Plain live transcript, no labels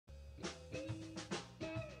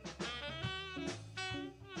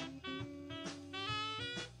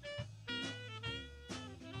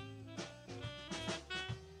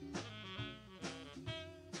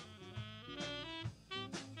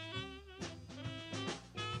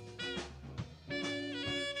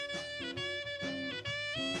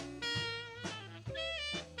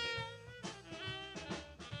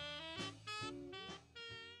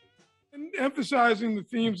emphasizing the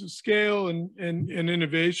themes of scale and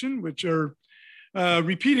innovation, which are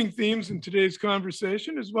repeating themes in today's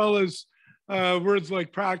conversation, as well as words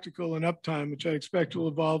like practical and uptime, which I expect will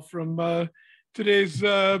evolve from today's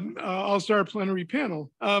All-Star Plenary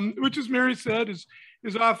panel, which, as Mary said, is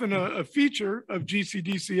often a feature of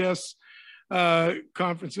GCDCS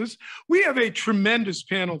conferences. We have a tremendous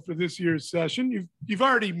panel for this year's session. You've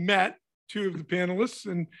already met two of the panelists,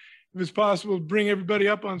 and if it's possible to bring everybody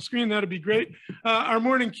up on screen, that'd be great. Our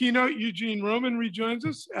morning keynote, Eugene Roman, rejoins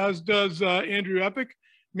us, as does Andrew Eppich,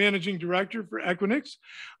 Managing Director for Equinix.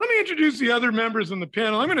 Let me introduce the other members on the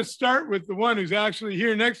panel. I'm going to start with the one who's actually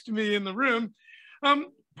here next to me in the room.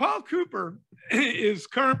 Paul Cooper is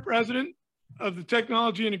current president of the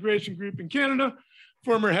Technology Integration Group in Canada,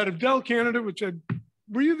 former head of Dell Canada,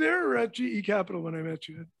 were you there or at GE Capital when I met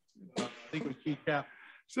you? I think it was GE Capital.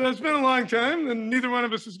 So it's been a long time, and neither one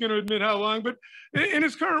of us is going to admit how long, but in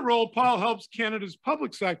his current role, Paul helps Canada's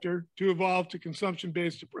public sector to evolve to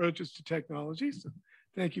consumption-based approaches to technology. So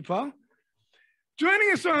thank you, Paul.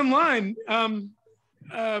 Joining us online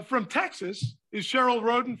from Texas is Cheryl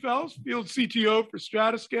Rodenfels, Field CTO for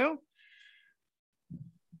Stratascale.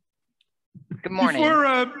 Good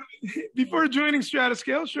morning. Before joining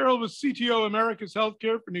Stratascale, Cheryl was CTO Americas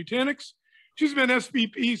Healthcare for Nutanix. She's been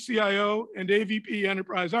SVP, CIO, and AVP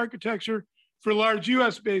Enterprise Architecture for large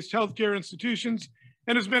US-based healthcare institutions,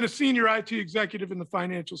 and has been a senior IT executive in the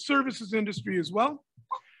financial services industry as well.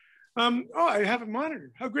 Oh, I have a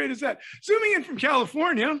monitor. How great is that? Zooming in from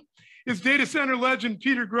California is data center legend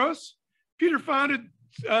Peter Gross. Peter founded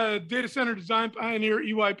data center design pioneer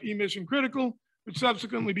EYP Mission Critical, which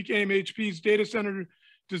subsequently became HP's data center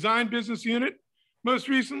design business unit. Most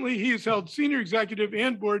recently, he has held senior executive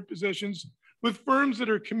and board positions with firms that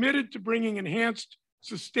are committed to bringing enhanced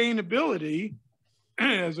sustainability,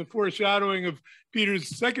 as a foreshadowing of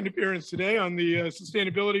Peter's second appearance today on the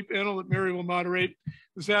sustainability panel that Mary will moderate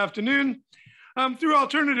this afternoon, through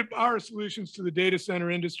alternative power solutions to the data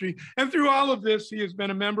center industry. And through all of this, he has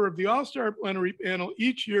been a member of the All-Star Plenary panel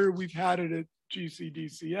each year we've had it at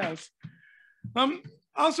GCDCS.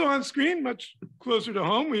 Also on screen, much closer to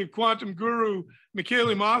home, we have quantum guru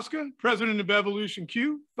Michele Mosca, president of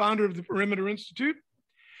evolutionQ, founder of the Perimeter Institute.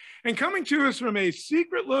 And coming to us from a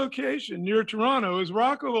secret location near Toronto is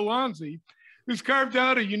Rocco Alonzi, who's carved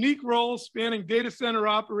out a unique role spanning data center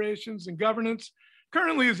operations and governance,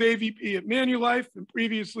 currently as AVP at Manulife and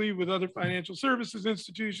previously with other financial services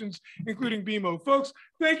institutions, including BMO. Folks,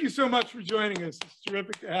 thank you so much for joining us. It's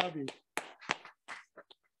terrific to have you.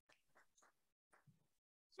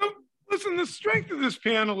 Listen, the strength of this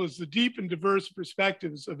panel is the deep and diverse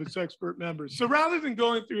perspectives of its expert members. So rather than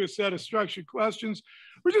going through a set of structured questions,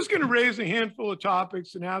 we're just going to raise a handful of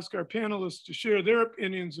topics and ask our panelists to share their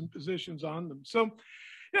opinions and positions on them. So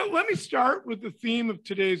let me start with the theme of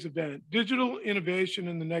today's event, digital innovation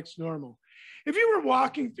in the next normal. If you were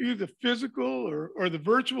walking through the physical or the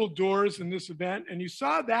virtual doors in this event and you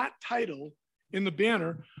saw that title in the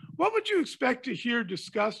banner, what would you expect to hear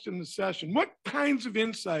discussed in the session? What kinds of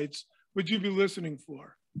insights would you be listening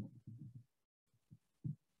for?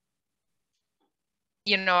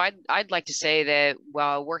 You know, I'd like to say that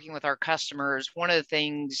while working with our customers, one of the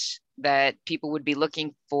things that people would be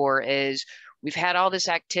looking for is we've had all this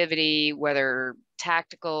activity, whether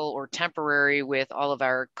tactical or temporary, with all of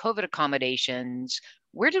our COVID accommodations.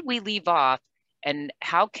 Where did we leave off, and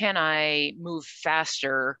how can I move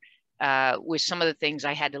faster with some of the things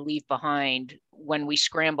I had to leave behind when we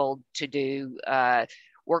scrambled to do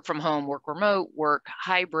work from home, work remote, work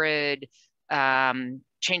hybrid,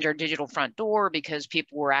 change our digital front door because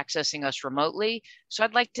people were accessing us remotely. So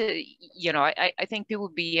I'd like to, I think people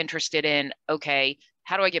would be interested in, okay,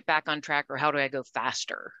 how do I get back on track, or how do I go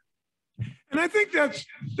faster? And I think that's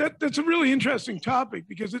a really interesting topic,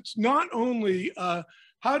 because it's not only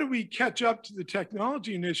how do we catch up to the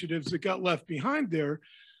technology initiatives that got left behind there,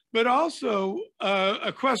 but also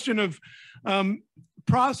a question of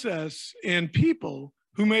process and people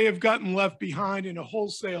who may have gotten left behind in a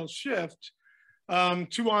wholesale shift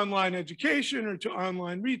to online education or to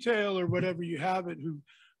online retail or whatever you have it,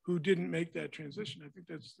 who didn't make that transition. I think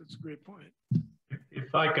that's a great point.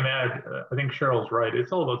 If I can add, I think Cheryl's right.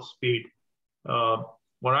 It's all about speed.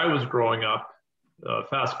 When I was growing up,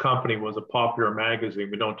 Fast Company was a popular magazine.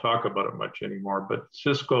 We don't talk about it much anymore, but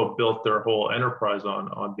Cisco built their whole enterprise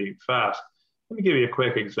on being fast. Let me give you a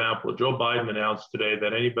quick example. Joe Biden announced today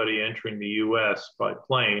that anybody entering the US by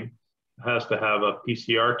plane has to have a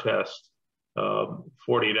PCR test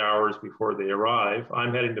 48 hours before they arrive.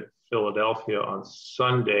 I'm heading to Philadelphia on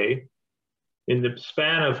Sunday. in the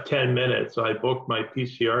span of 10 minutes, I booked my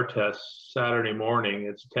PCR test Saturday morning.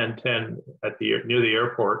 It's 10:10 at near the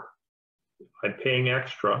airport. I'm paying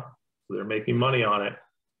extra, so they're making money on it,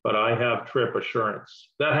 but I have trip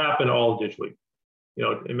assurance. That happened all digitally. You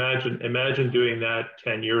know, imagine doing that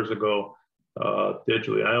 10 years ago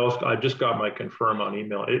digitally. I just got my confirm on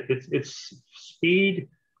email. It's speed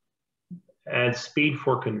and speed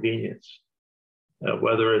for convenience.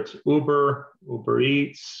 Whether it's Uber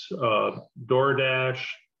Eats, DoorDash,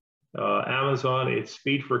 Amazon, it's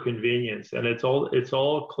speed for convenience, and it's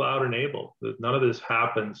all cloud enabled. None of this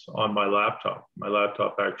happens on my laptop. My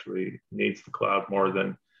laptop actually needs the cloud more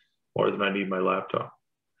than I need my laptop.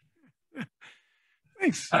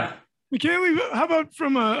 Thanks. Michele, how about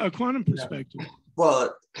from a quantum perspective?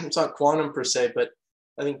 Well, it's not quantum per se, but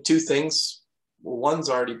I think two things. One's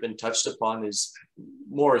already been touched upon is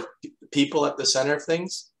more people at the center of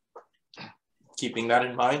things, keeping that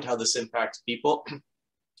in mind, how this impacts people.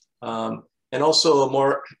 And also a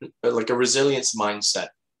more like a resilience mindset.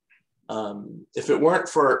 If it weren't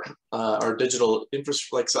for our digital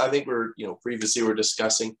infrastructure, like so I think previously we're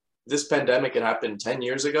discussing, this pandemic had happened 10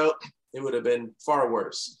 years ago, it would have been far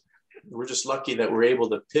worse. We're just lucky that we're able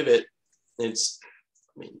to pivot.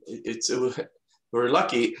 We're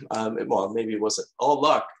lucky. Well, maybe it wasn't all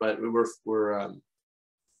luck, but we're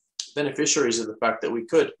beneficiaries of the fact that we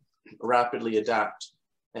could rapidly adapt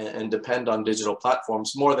and depend on digital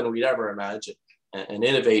platforms more than we'd ever imagine, and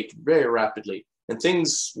innovate very rapidly. And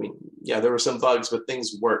things, there were some bugs, but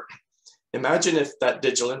things work. Imagine if that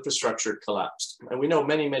digital infrastructure collapsed. And we know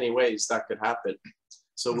many, many ways that could happen.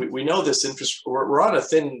 So we know this infrastructure,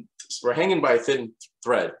 we're hanging by a thin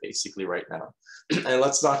thread basically right now. And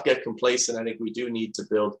let's not get complacent. I think we do need to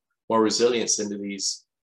build more resilience into these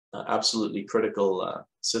absolutely critical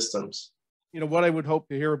systems. What I would hope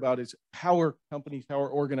to hear about is how are companies, how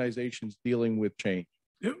are organizations dealing with change?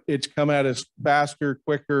 Yep. It's come at us faster,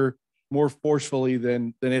 quicker, more forcefully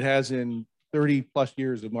than it has in 30 plus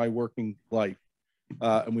years of my working life.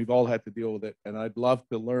 And we've all had to deal with it. And I'd love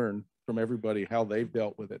to learn from everybody how they've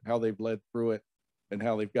dealt with it, how they've led through it, and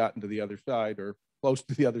how they've gotten to the other side or close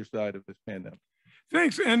to the other side of this pandemic.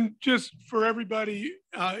 Thanks. And just for everybody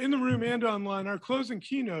in the room and online, our closing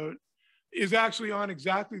keynote is actually on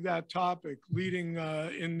exactly that topic, leading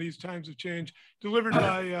in these times of change, delivered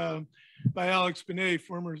by Alex Binet,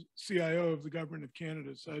 former CIO of the Government of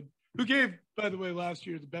Canada, who gave, by the way, last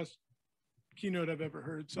year the best keynote I've ever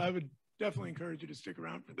heard. So I would definitely encourage you to stick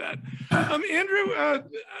around for that. Andrew,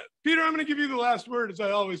 Peter, I'm going to give you the last word, as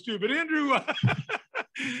I always do. But Andrew,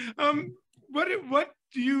 what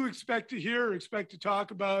do you expect to hear, or expect to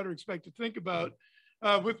talk about, or expect to think about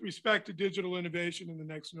with respect to digital innovation in the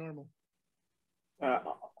next normal?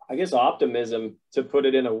 I guess optimism, to put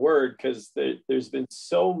it in a word, because there's been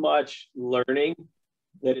so much learning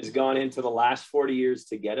that has gone into the last 40 years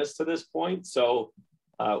to get us to this point. So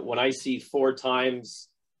when I see 4 times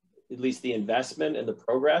at least the investment and the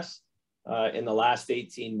progress in the last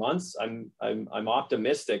 18 months, I'm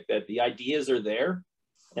optimistic that the ideas are there.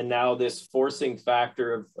 And now this forcing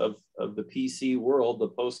factor of the PC world, the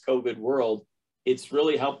post-COVID world, it's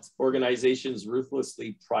really helped organizations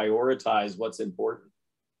ruthlessly prioritize what's important.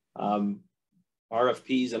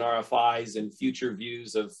 RFPs and RFIs and future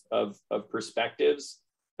views of perspectives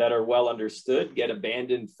that are well understood get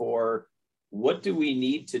abandoned for what do we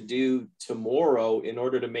need to do tomorrow in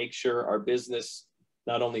order to make sure our business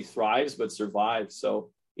not only thrives, but survives. So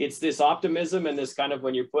it's this optimism and this kind of,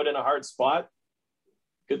 when you're put in a hard spot,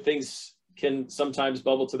 good things can sometimes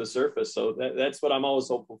bubble to the surface. So that's what I'm always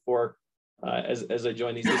hopeful for as I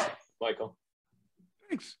join these discussions, Michael.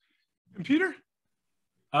 Thanks. And Peter?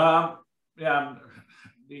 Yeah,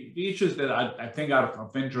 the issues that I think are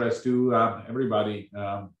of interest to everybody,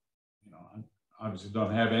 obviously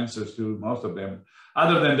don't have answers to most of them,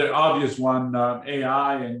 other than the obvious one,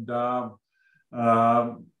 AI and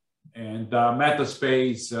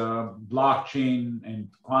metaspace, blockchain, and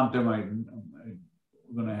quantum.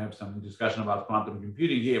 We're going to have some discussion about quantum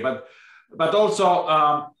computing here, but also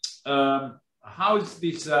how is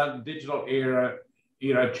this digital era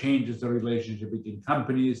changes the relationship between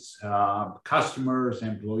companies, customers,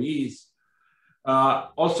 employees.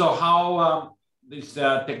 Also, how this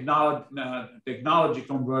technology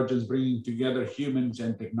convergence, bringing together humans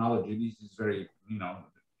and technology. This is very,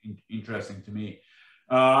 interesting to me.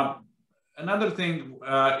 Another thing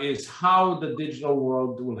is how the digital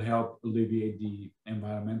world will help alleviate the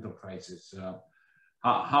environmental crisis.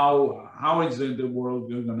 How is the world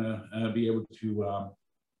going to be able to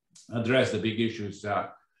address the big issues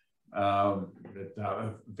that are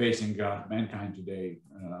facing mankind today?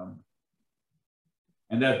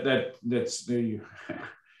 And that's the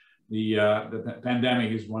the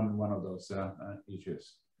pandemic is one of those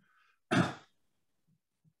issues.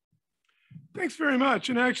 Thanks very much.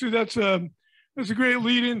 And actually, that's a great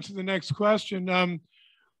lead into the next question.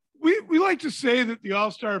 We like to say that the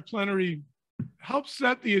All-Star Plenary helps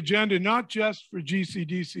set the agenda, not just for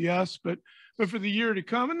GCDCS, but for the year to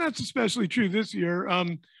come. And that's especially true this year,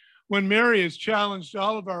 when Mary has challenged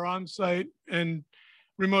all of our on-site and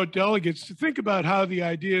remote delegates to think about how the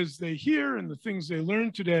ideas they hear and the things they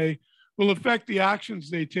learn today will affect the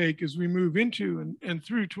actions they take as we move into and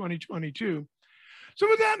through 2022. So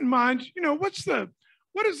with that in mind,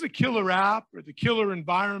 what is the killer app or the killer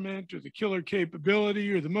environment or the killer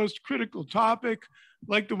capability or the most critical topic,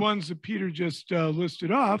 like the ones that Peter just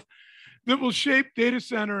listed off, that will shape data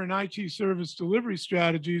center and IT service delivery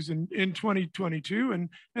strategies in 2022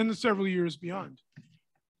 and the several years beyond?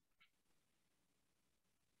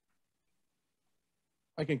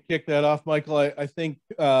 I can kick that off, Michael. I think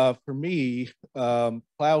for me,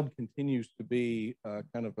 cloud continues to be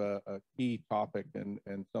kind of a key topic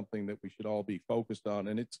and something that we should all be focused on.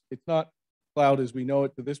 And it's not cloud as we know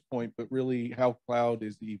it to this point, but really how cloud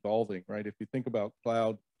is evolving, right? If you think about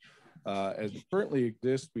cloud as it currently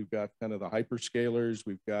exists, we've got kind of the hyperscalers,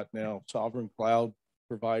 we've got now sovereign cloud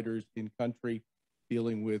providers in country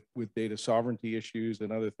dealing with data sovereignty issues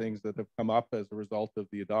and other things that have come up as a result of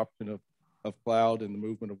the adoption of cloud and the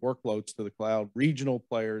movement of workloads to the cloud, regional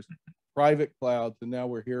players, private clouds, and now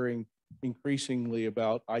we're hearing increasingly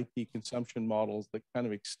about IT consumption models that kind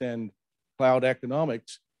of extend cloud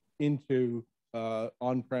economics into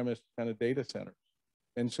on-premise kind of data centers.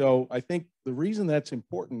 And so I think the reason that's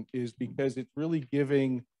important is because it's really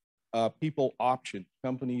giving people option,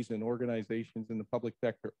 companies and organizations in the public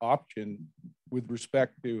sector option with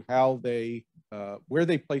respect to how they, where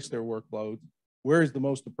they place their workloads, where is the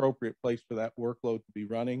most appropriate place for that workload to be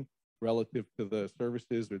running relative to the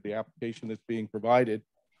services or the application that's being provided.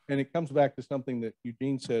 And it comes back to something that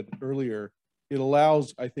Eugene said earlier. It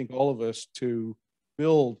allows, I think, all of us to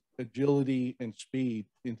build agility and speed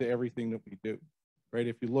into everything that we do, right?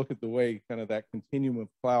 If you look at the way kind of that continuum of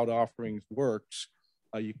cloud offerings works,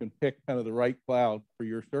 you can pick kind of the right cloud for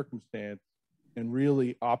your circumstance and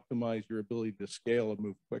really optimize your ability to scale and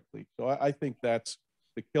move quickly. So I think that's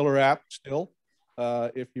the killer app still.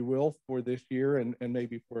 If you will, for this year and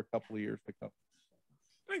maybe for a couple of years to come.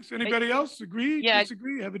 Thanks. Anybody else agree,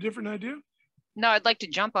 disagree, have a different idea? No, I'd like to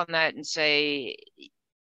jump on that and say,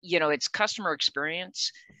 it's customer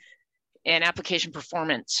experience and application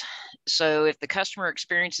performance. So if the customer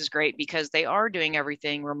experience is great because they are doing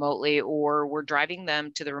everything remotely or we're driving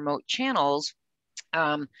them to the remote channels,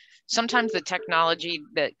 sometimes the technology,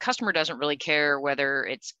 the customer doesn't really care whether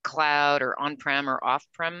it's cloud or on-prem or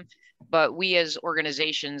off-prem. But we as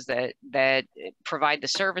organizations that provide the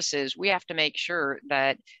services, we have to make sure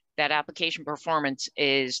that that application performance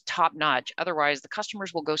is top notch. Otherwise, the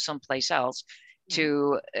customers will go someplace else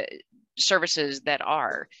to services that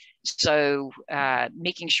are. So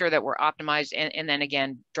making sure that we're optimized and then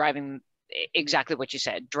again, driving exactly what you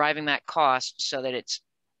said, driving that cost so that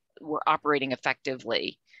we're operating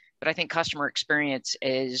effectively. But I think customer experience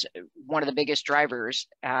is one of the biggest drivers.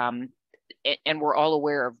 And we're all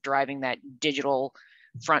aware of driving that digital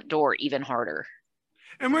front door even harder.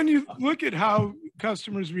 And when you look at how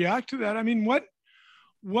customers react to that, I mean, what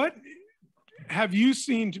have you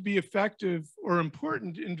seen to be effective or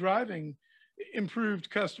important in driving improved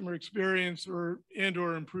customer experience or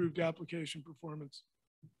improved application performance?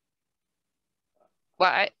 Well,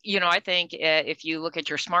 I think if you look at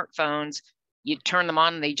your smartphones, you turn them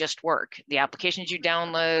on and they just work. The applications you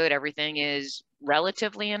download, everything is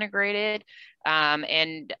relatively integrated.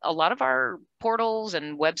 And a lot of our portals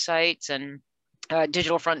and websites and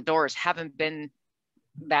digital front doors haven't been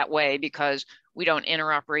that way because we don't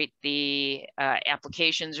interoperate the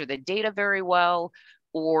applications or the data very well,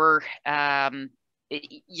 or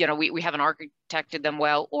we haven't architected them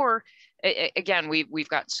well, or again, we've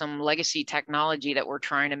got some legacy technology that we're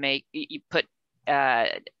trying to make. You put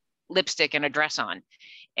lipstick and a dress on.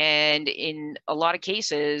 And in a lot of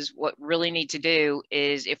cases, what really need to do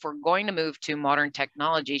is if we're going to move to modern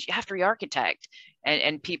technologies, you have to re-architect.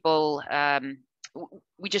 And people,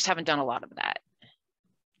 we just haven't done a lot of that.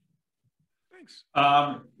 Thanks.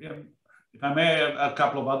 If I may, a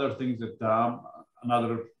couple of other things that,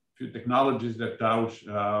 another few technologies that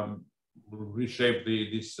will reshape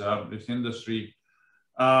this industry.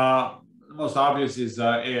 The most obvious is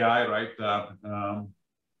AI, right?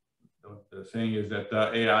 The thing is that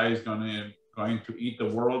AI is going to eat the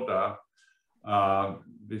world.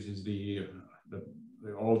 This is the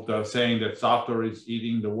the old saying that software is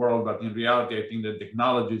eating the world, but in reality, I think that this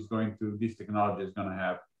technology is going to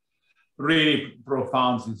have really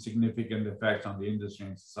profound and significant effects on the industry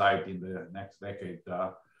and society in the next decade.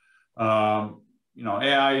 You know,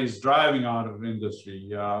 AI is driving out of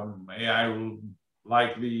industry. AI will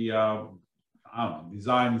likely, I don't know,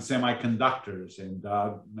 design semiconductors and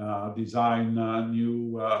design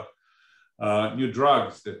new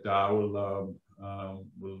drugs that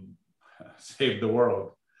will save the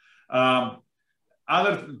world. Other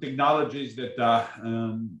technologies that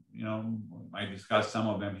you know, I discussed some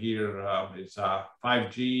of them here. Is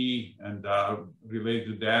 5G, and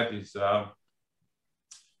related to that is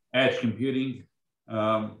edge computing.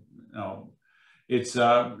 You know, it's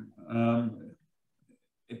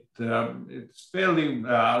fairly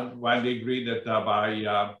widely agreed that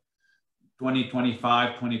by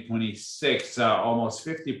 2025, 2026, almost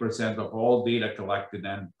 50% of all data collected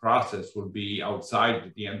and processed will be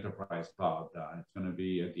outside the enterprise cloud. It's going to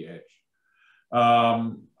be at the edge.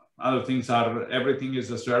 Other things are everything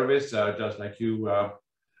is a service, just like you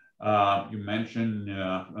mentioned,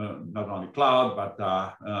 not only cloud, but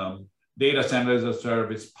data center as a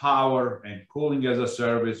service, power and cooling as a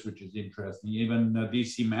service, which is interesting, even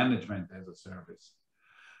DC management as a service.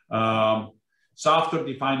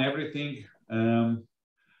 Software-defined everything. You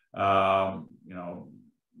know,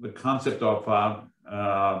 the concept of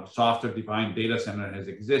software-defined data center has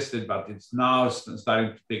existed, but it's now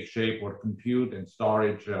starting to take shape where compute and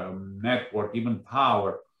storage, network, even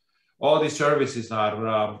power, all these services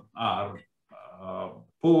are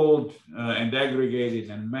pooled and aggregated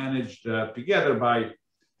and managed together by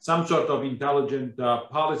some sort of intelligent,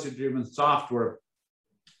 policy-driven software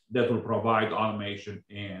that will provide automation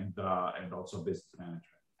and also business management.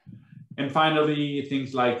 And finally,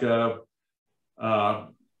 things like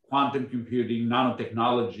quantum computing,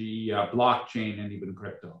 nanotechnology, blockchain, and even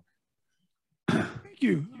crypto. Thank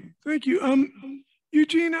you. Thank you.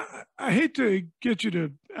 Eugene, I hate to get you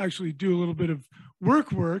to actually do a little bit of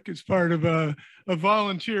work as part of a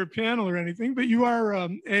volunteer panel or anything, but you are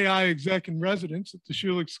AI exec in residence at the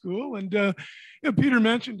Schulich School. And you know, Peter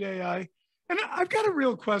mentioned AI. And I've got a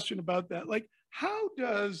real question about that. Like, how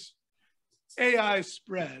does AI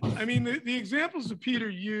spread? I mean, the examples that Peter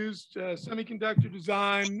used, semiconductor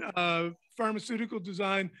design, pharmaceutical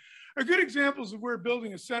design, are good examples of where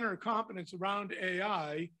building a center of competence around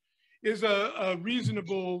AI is a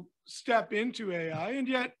reasonable step into AI. And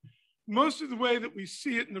yet, most of the way that we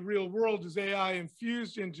see it in the real world is AI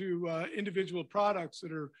infused into individual products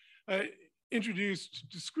that are introduced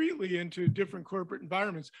discreetly into different corporate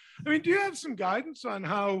environments. I mean, do you have some guidance on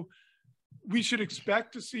how we should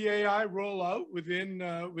expect to see AI roll out within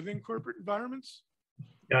corporate environments?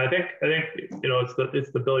 Yeah, I think you know,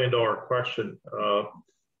 it's the billion-dollar question.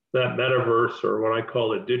 That metaverse, or what I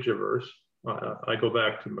call a digiverse, I go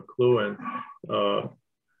back to McLuhan.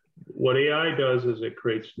 What AI does is it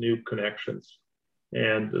creates new connections,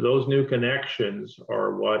 and those new connections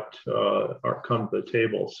are what come to the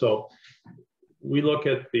table. So we look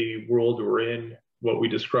at the world we're in, what we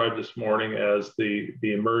described this morning as the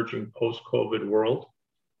emerging post-COVID world.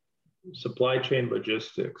 Supply chain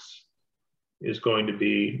logistics is going to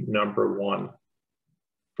be number one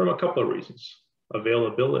from a couple of reasons.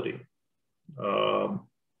 Availability.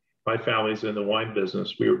 My family's in the wine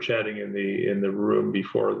business. We were chatting in the room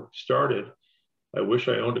before it started. I wish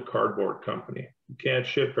I owned a cardboard company. You can't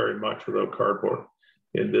ship very much without cardboard.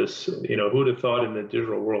 In this, you know, who'd have thought in the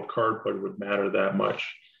digital world cardboard would matter that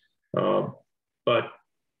much? But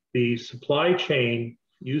the supply chain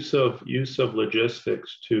use of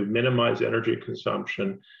logistics to minimize energy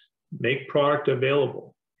consumption, make product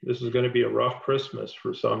available. This is going to be a rough Christmas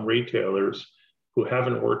for some retailers who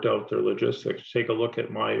haven't worked out their logistics. Take a look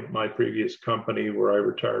at my previous company where I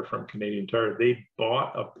retired from, Canadian Tire. They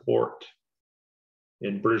bought a port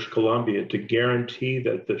in British Columbia to guarantee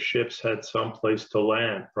that the ships had some place to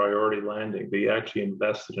land, priority landing. They actually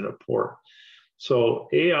invested in a port. So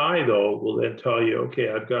AI, though, will then tell you, okay,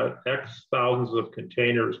 I've got X thousands of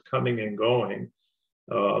containers coming and going.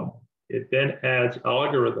 It then adds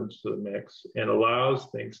algorithms to the mix and allows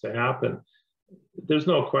things to happen. There's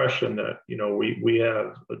no question that, you know, we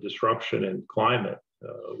have a disruption in climate.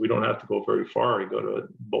 We don't have to go very far. We go to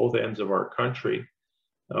both ends of our country,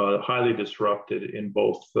 highly disrupted in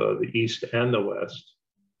both the East and the West.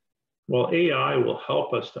 Well, AI will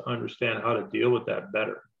help us to understand how to deal with that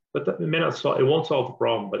better. But that may not solve, it won't solve the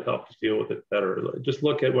problem, but help us deal with it better. Just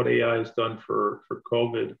look at what AI has done for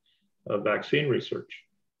COVID vaccine research.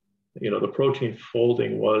 You know, the protein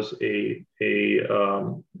folding was an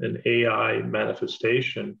AI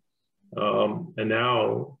manifestation And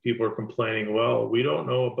now people are complaining, well, we don't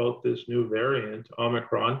know about this new variant,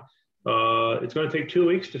 Omicron. It's going to take 2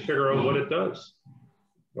 weeks to figure out what it does.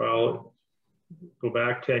 Well, go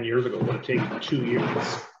back 10 years ago, it would have taken 2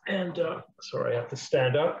 years. And sorry, I have to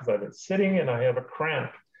stand up because I've been sitting and I have a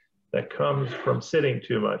cramp that comes from sitting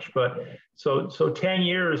too much. But so 10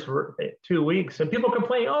 years for 2 weeks, and people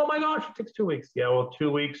complain, oh my gosh, it takes 2 weeks. Yeah, well,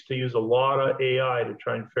 2 weeks to use a lot of AI to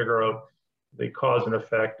try and figure out the cause and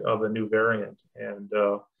effect of a new variant. And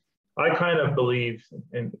I kind of believe,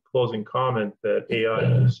 in closing comment, that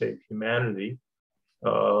AI will save humanity.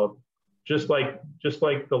 Just like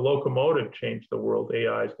the locomotive changed the world,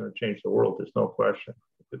 AI is going to change the world. There's no question.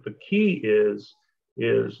 But the key is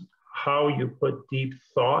how you put deep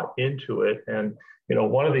thought into it. And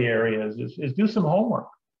one of the areas is do some homework.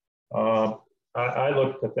 I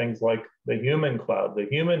look to things like the human cloud. The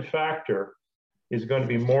human factor is going to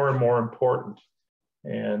be more and more important.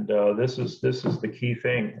 And this is the key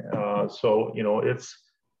thing. So it's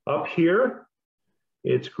up here,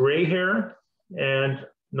 it's gray hair and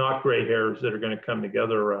not gray hairs that are going to come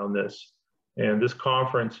together around this. And this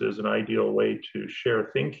conference is an ideal way to share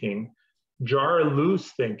thinking, jar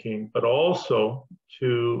loose thinking, but also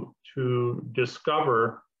to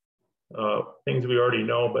discover things we already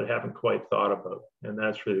know but haven't quite thought about. And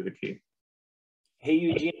that's really the key. Hey,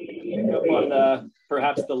 Eugene, pick up on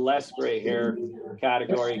perhaps the less gray hair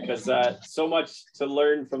category, because so much to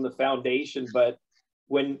learn from the foundation. But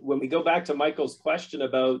when we go back to Michael's question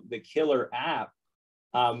about the killer app,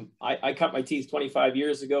 I cut my teeth 25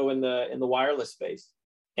 years ago in the wireless space.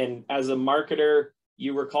 And as a marketer,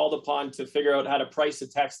 you were called upon to figure out how to price a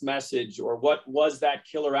text message, or what was that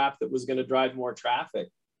killer app that was going to drive more traffic.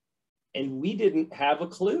 And we didn't have a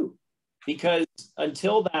clue, because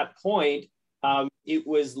until that point, it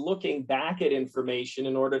was looking back at information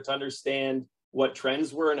in order to understand what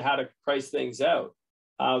trends were and how to price things out.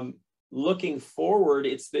 Looking forward,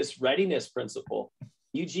 it's this readiness principle.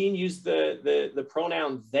 Eugene used the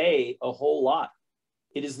pronoun they a whole lot.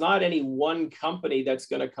 It is not any one company that's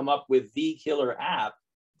going to come up with the killer app.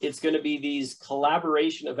 It's going to be these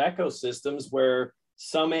collaboration of ecosystems where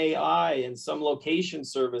some AI and some location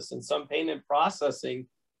service and some payment processing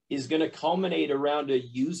is going to culminate around a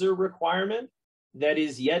user requirement that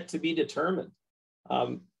is yet to be determined.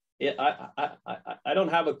 I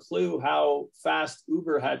don't have a clue how fast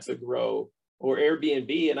Uber had to grow, or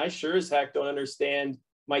Airbnb, and I sure as heck don't understand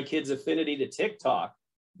my kids' affinity to TikTok.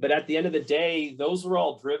 But at the end of the day, those were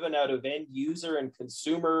all driven out of end user and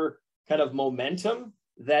consumer kind of momentum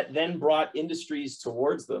that then brought industries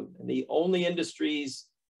towards them. And the only industries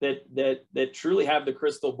that truly have the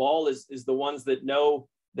crystal ball is the ones that know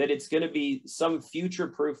that it's going to be some future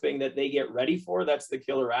proofing that they get ready for. That's the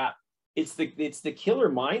killer app. It's the killer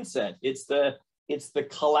mindset. It's the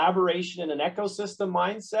collaboration in an ecosystem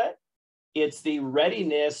mindset. It's the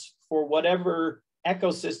readiness for whatever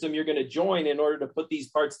ecosystem you're going to join in order to put these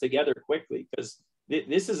parts together quickly, because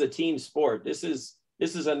this is a team sport. This is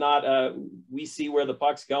not we see where the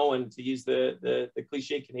puck's going, to use the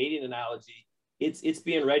cliche Canadian analogy. It's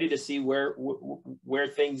being ready to see where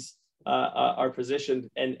things are positioned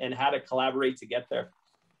and how to collaborate to get there.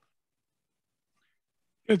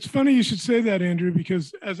 It's funny you should say that, Andrew,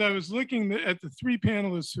 because as I was looking at the three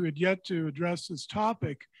panelists who had yet to address this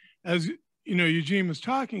topic, as Eugene was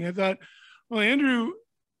talking, I thought, well, Andrew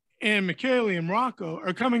and Michele and Rocco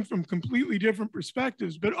are coming from completely different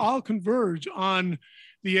perspectives, but all converge on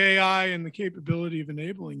the AI and the capability of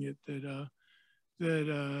enabling it that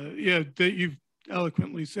you've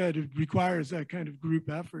eloquently said it requires that kind of group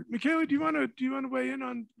effort. Michele, do you want to weigh in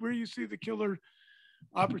on where you see the killer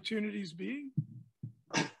opportunities being?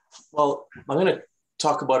 Well, I'm going to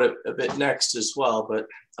talk about it a bit next as well, but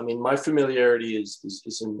I mean, my familiarity is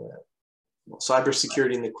in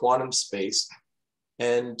cybersecurity in the quantum space.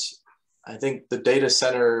 And I think the data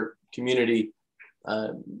center community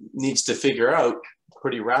needs to figure out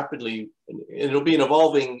pretty rapidly, and it'll be an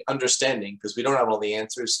evolving understanding because we don't have all the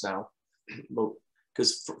answers now.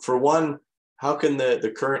 Because for one, how can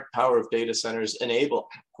the current power of data centers enable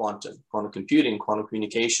quantum computing, quantum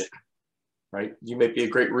communication, right? You may be a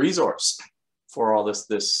great resource for all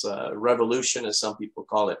this revolution, as some people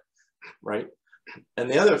call it, right? And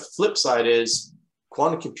the other flip side is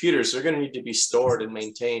quantum computers are going to need to be stored and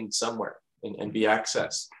maintained somewhere and be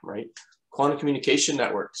accessed, right? Quantum communication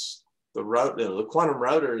networks, the quantum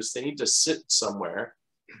routers, they need to sit somewhere.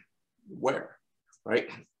 Where, right?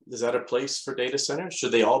 Is that a place for data centers?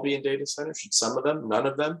 Should they all be in data centers? Should some of them, none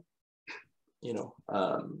of them?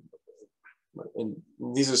 And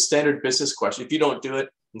these are standard business questions. If you don't do it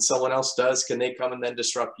and someone else does, can they come and then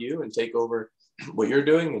disrupt you and take over what you're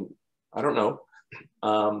doing? And I don't know.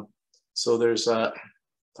 So there's a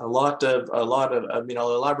lot of, I mean,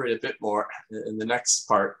 I'll elaborate a bit more in the next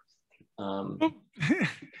part.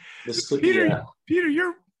 This could Peter, Peter,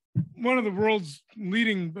 you're one of the world's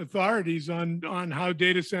leading authorities on how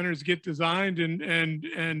data centers get designed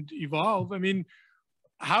and evolve. I mean,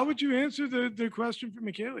 how would you answer the question from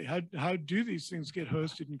Michele? How do these things get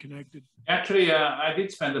hosted and connected? Actually, I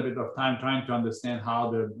did spend a bit of time trying to understand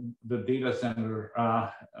how the data center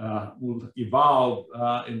will evolve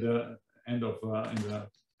in the end of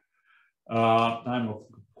time of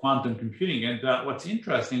quantum computing. And what's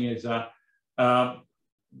interesting is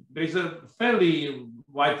there's a fairly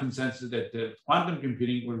wide consensus that quantum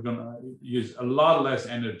computing, we're going to use a lot less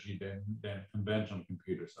energy than conventional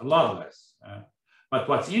computers, a lot less. But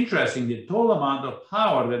what's interesting, the total amount of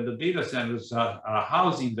power that the data centers are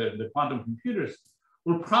housing the quantum computers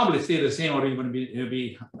will probably stay the same or even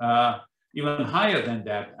be even higher than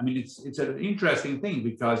that. I mean, it's an interesting thing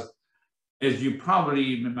because, as you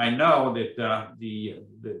probably might know, that the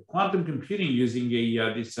quantum computing using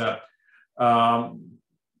this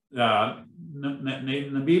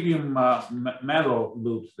niobium metal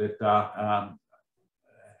loops that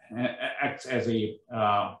acts as a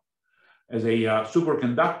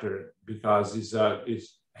superconductor, because it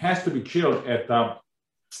has to be chilled at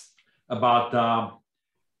about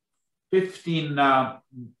 15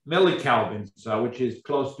 millikelvins, which is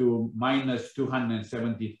close to minus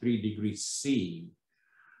 273 degrees C.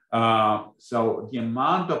 So the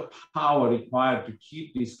amount of power required to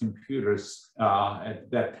keep these computers at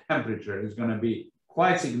that temperature is going to be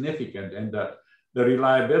quite significant, and the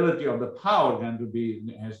reliability of the power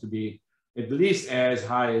has to be at least as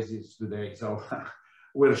high as it is today. So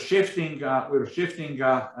we're shifting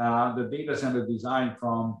the data center design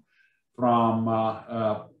from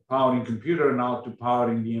powering computer now to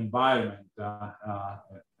powering the environment. So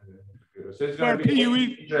it's going to be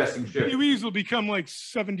an interesting shift. PUEs will become like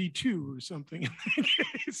 72 or something in that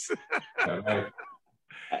case.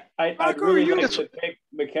 I'd really like to pick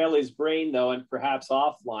Michele's brain, though, and perhaps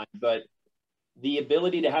offline, but the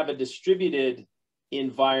ability to have a distributed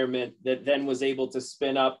environment that then was able to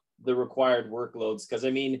spin up the required workloads. Because,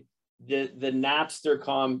 I mean, the Napster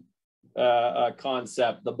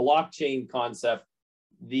concept, the blockchain concept,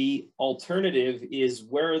 the alternative is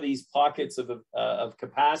where are these pockets of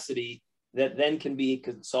capacity that then can be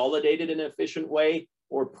consolidated in an efficient way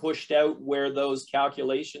or pushed out where those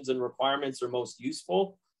calculations and requirements are most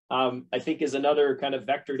useful, I think is another kind of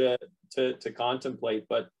vector to contemplate.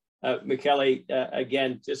 But Michele,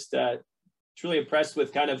 again, just truly impressed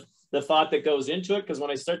with kind of the thought that goes into it, because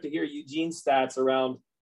when I start to hear Eugene's stats around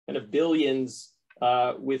kind of billions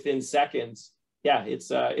within seconds, yeah,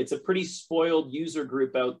 it's a pretty spoiled user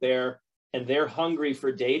group out there, and they're hungry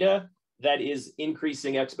for data that is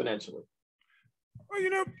increasing exponentially. Well, you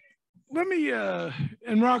know, let me,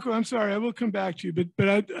 and Rocco, I'm sorry, I will come back to you, but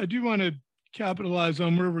I do want to capitalize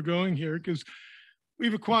on where we're going here, because we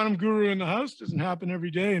have a quantum guru in the house. Doesn't happen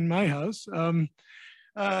every day in my house. And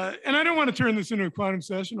I don't want to turn this into a quantum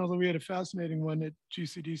session, although we had a fascinating one at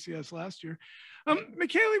GCDCS last year.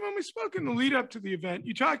 Michele, when we spoke in the lead up to the event,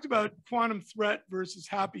 you talked about quantum threat versus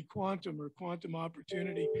happy quantum or quantum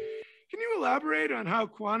opportunity. Can you elaborate on how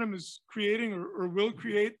quantum is creating or will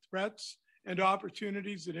create threats and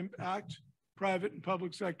opportunities that impact private and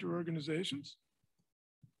public sector organizations?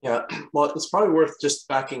 Yeah, well, it's probably worth just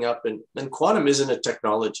backing up. And quantum isn't a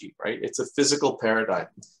technology, right? It's a physical paradigm.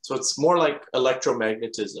 So it's more like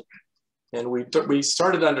electromagnetism. And we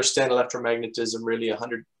started to understand electromagnetism really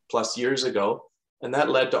 100+ years ago. And that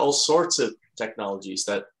led to all sorts of technologies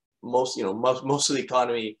that most of the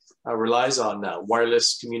economy relies on now.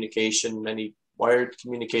 Wireless communication, many wired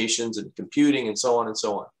communications and computing and so on and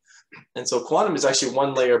so on. And so quantum is actually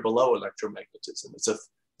one layer below electromagnetism.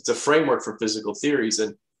 It's a framework for physical theories.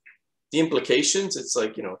 And the implications, it's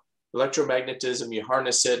like, electromagnetism, you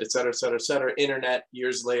harness it, et cetera, internet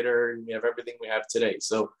years later, and we have everything we have today.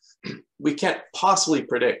 So we can't possibly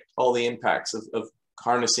predict all the impacts of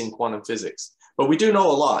harnessing quantum physics, but we do know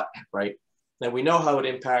a lot, right? And we know how it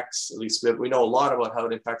impacts, at least we know a lot about how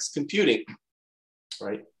it impacts computing,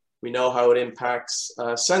 right? We know how it impacts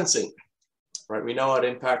sensing, right? We know how it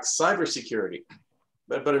impacts cybersecurity,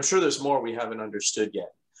 but I'm sure there's more we haven't understood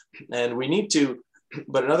yet. And we need to,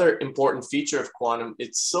 but another important feature of quantum,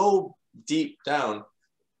 it's so deep down,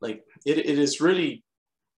 like it is really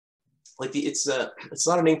like it's not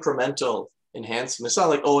an incremental enhancement. It's not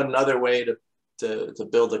like, oh, another way to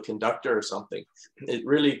build a conductor or something. It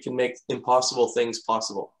really can make impossible things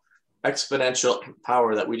possible. Exponential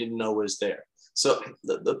power that we didn't know was there. So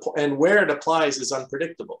and where it applies is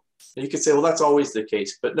unpredictable. And you could say, well, that's always the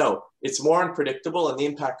case, but no, it's more unpredictable and the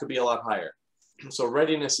impact could be a lot higher. So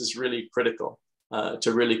readiness is really critical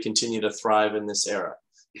to really continue to thrive in this era.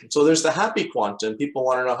 So there's the happy quantum. People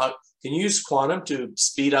want to know how can you use quantum to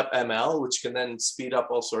speed up ML, which can then speed up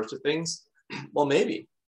all sorts of things. Well, maybe,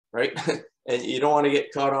 right? And you don't want to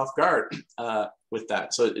get caught off guard with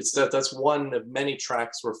that. So that's one of many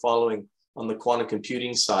tracks we're following on the quantum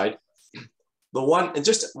computing side. The one, and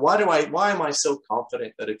just why am I so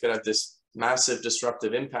confident that it could have this massive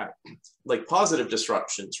disruptive impact, like positive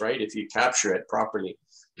disruptions, right? If you capture it properly.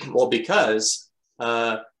 Well, because,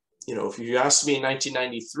 if you asked me in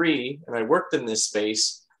 1993, and I worked in this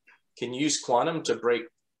space, can you use quantum to break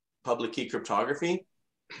public key cryptography?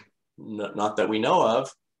 Not that we know of.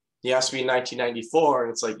 You asked me in 1994,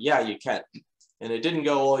 and it's like, yeah, you can. And it didn't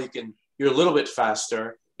go, well, you're a little bit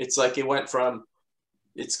faster. It's like it went from,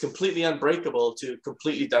 it's completely unbreakable to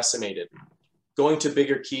completely decimated. Going to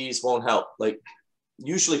bigger keys won't help. Like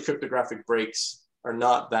usually cryptographic breaks are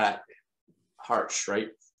not that harsh, right?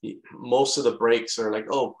 Most of the breaks are like,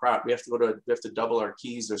 oh crap, we have to double our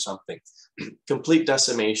keys or something. Complete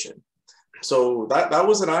decimation. So that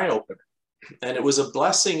was an eye opener. And it was a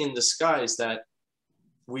blessing in disguise that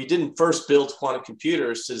we didn't first build quantum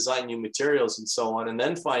computers to design new materials and so on, and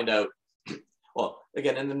then find out, well,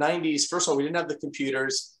 again, in the 90s, first of all, we didn't have the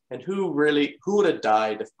computers, and who would have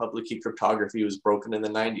died if public key cryptography was broken in the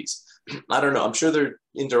 90s? I don't know. I'm sure there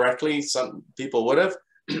indirectly, some people would have,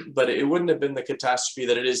 but it wouldn't have been the catastrophe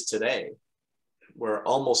that it is today, where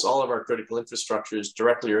almost all of our critical infrastructures,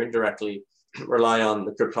 directly or indirectly, rely on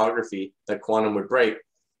the cryptography that quantum would break.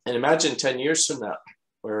 And imagine 10 years from now,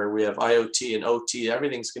 where we have IoT and OT,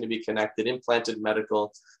 everything's going to be connected, implanted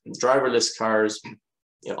medical, driverless cars,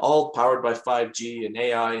 all powered by 5G and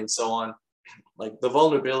AI and so on. Like the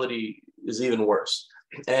vulnerability is even worse.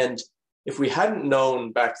 And if we hadn't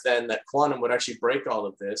known back then that quantum would actually break all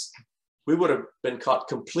of this, we would have been caught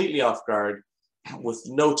completely off guard with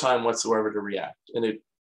no time whatsoever to react. And it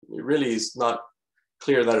really is not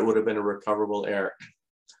clear that it would have been a recoverable error.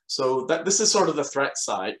 So this is sort of the threat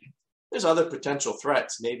side. There's other potential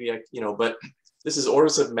threats, maybe, but this is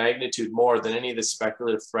orders of magnitude more than any of the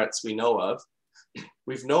speculative threats we know of.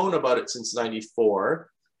 We've known about it since '94,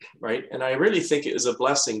 right? And I really think it is a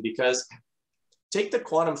blessing because take the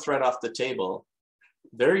quantum threat off the table.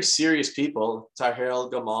 Very serious people, Tahir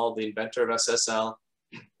El-Gamal, the inventor of SSL,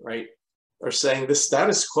 right, are saying the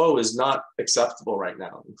status quo is not acceptable right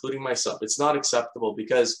now, including myself. It's not acceptable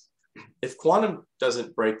because if quantum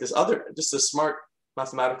doesn't break, just a smart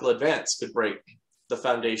mathematical advance could break the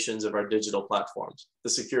foundations of our digital platforms, the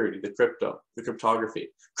security, the cryptography.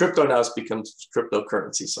 Crypto now has become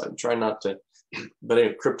cryptocurrency, so I'm trying not to, but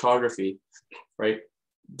anyway, cryptography, right?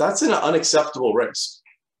 That's an unacceptable risk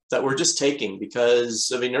that we're just taking because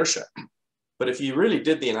of inertia. But if you really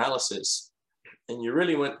did the analysis and you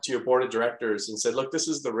really went to your board of directors and said, look, this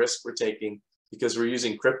is the risk we're taking because we're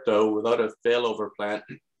using crypto without a failover plan,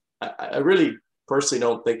 I really personally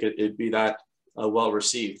don't think it'd be that well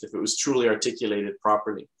received if it was truly articulated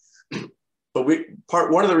properly. But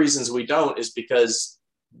one of the reasons we don't is because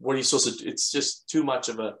what are you supposed to do? It's just too much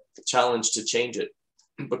of a challenge to change it.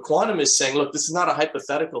 But quantum is saying, look, this is not a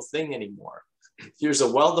hypothetical thing anymore. Here's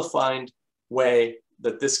a well-defined way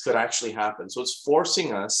that this could actually happen. So it's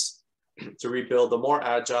forcing us to rebuild a more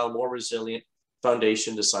agile, more resilient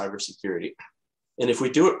foundation to cybersecurity. And if we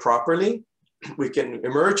do it properly, we can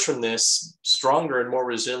emerge from this stronger and more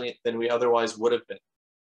resilient than we otherwise would have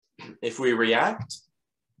been. If we react,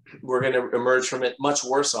 we're going to emerge from it much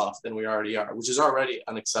worse off than we already are, which is already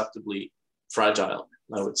unacceptably fragile,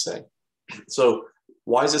 I would say. So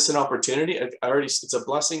why is this an opportunity? It's a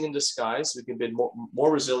blessing in disguise. We can build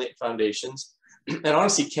more resilient foundations. And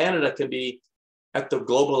honestly, Canada can be at the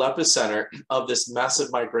global epicenter of this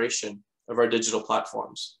massive migration of our digital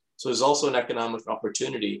platforms. So there's also an economic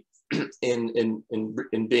opportunity in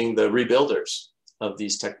being the rebuilders of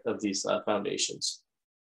these foundations.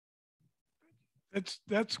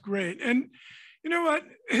 That's great. And you know what?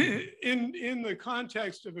 In the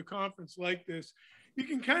context of a conference like this, you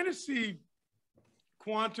can kind of see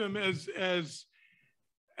quantum as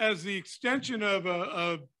the extension of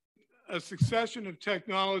a succession of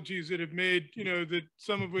technologies that have made, that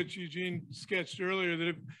some of which Eugene sketched earlier,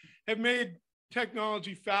 that have made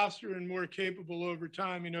technology faster and more capable over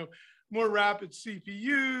time, more rapid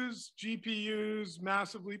CPUs, GPUs,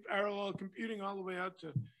 massively parallel computing, all the way out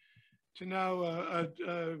to now a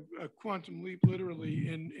quantum leap literally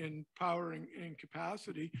in power and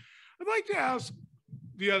capacity. I'd like to ask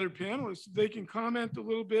the other panelists if they can comment a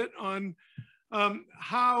little bit on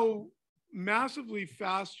how massively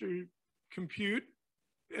faster compute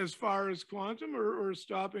as far as quantum or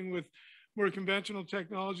stopping with more conventional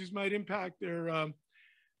technologies might impact their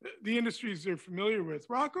the industries they're familiar with.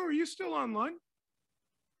 Rocco, are you still online?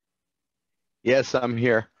 Yes, I'm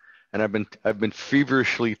here, and I've been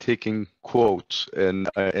feverishly taking quotes and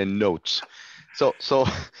notes. So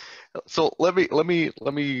let me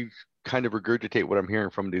kind of regurgitate what I'm hearing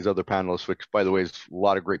from these other panelists, which, by the way, is a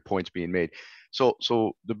lot of great points being made. So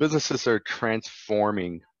the businesses are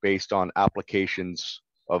transforming based on applications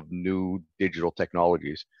of new digital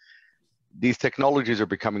technologies. These technologies are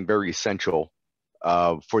becoming very essential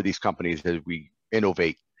for these companies as we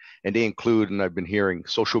innovate, and they include, and I've been hearing,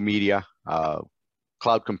 social media,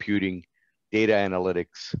 cloud computing, data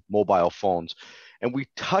analytics, mobile phones, and we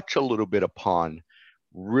touch a little bit upon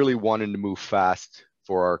really wanting to move fast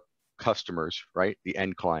for our customers, right, the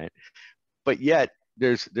end client. But yet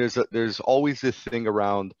there's always this thing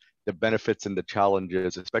around the benefits and the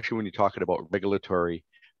challenges, especially when you're talking about regulatory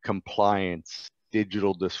compliance,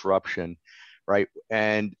 digital disruption, right?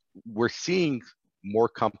 And we're seeing more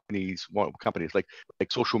companies like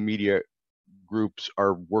social media groups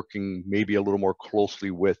are working maybe a little more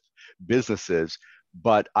closely with businesses,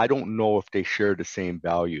 but I don't know if they share the same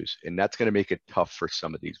values, and that's going to make it tough for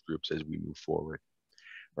some of these groups as we move forward,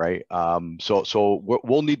 right? So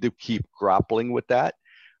we'll need to keep grappling with that,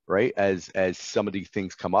 right? As some of these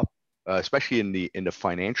things come up, especially in the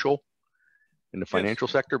financial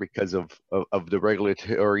sector, because of the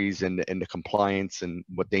regulatories and the compliance and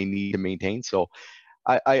what they need to maintain. So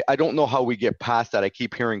I don't know how we get past that. I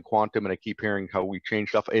keep hearing quantum and I keep hearing how we change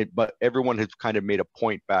stuff, but everyone has kind of made a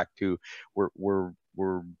point back to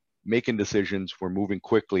we're making decisions, we're moving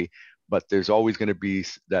quickly, but there's always going to be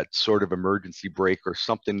that sort of emergency brake or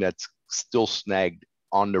something that's still snagged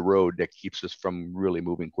on the road that keeps us from really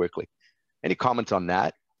moving quickly. Any comments on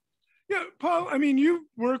that? Yeah, Paul, I mean, you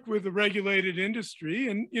work with a regulated industry,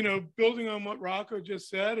 and, you know, building on what Rocco just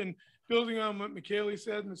said and building on what Michele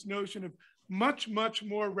said, and this notion of much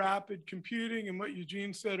more rapid computing, and what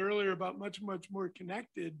Eugene said earlier about much more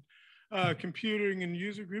connected computing and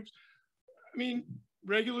user groups. I mean,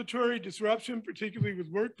 regulatory disruption, particularly with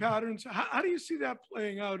work patterns. How do you see that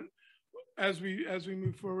playing out as we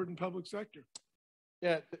move forward in public sector?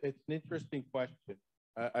 Yeah, it's an interesting question.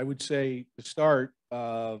 I would say to start,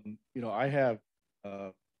 you know, I have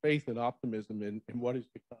faith and optimism in what is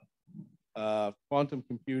to come. Quantum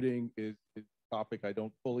computing is a topic I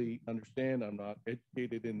don't fully understand. I'm not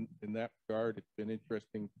educated in that regard. It's been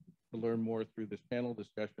interesting to learn more through this panel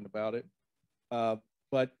discussion about it.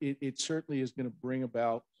 But it certainly is going to bring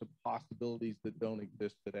about some possibilities that don't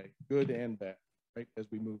exist today, good and bad, right, as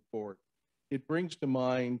we move forward. It brings to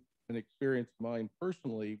mind an experience of mine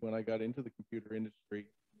personally when I got into the computer industry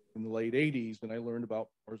in the late 80s, and I learned about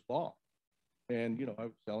Moore's Law. And, you know, I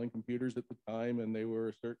was selling computers at the time, and they were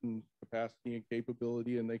a certain capacity and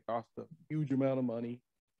capability, and they cost a huge amount of money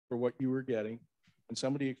for what you were getting. And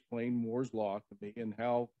somebody explained Moore's Law to me and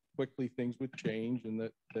how quickly things would change, and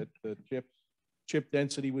that the chip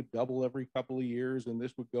density would double every couple of years, and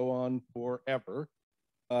this would go on forever.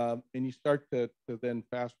 And you start to then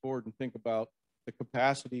fast forward and think about the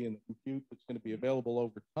capacity and the compute that's going to be available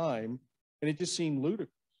over time. And it just seemed ludicrous.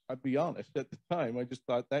 I'd be honest, at the time, I just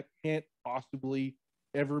thought that can't possibly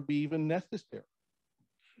ever be even necessary.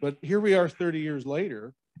 But here we are 30 years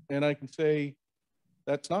later, and I can say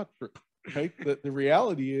that's not true, right? The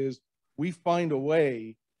reality is we find a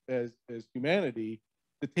way as humanity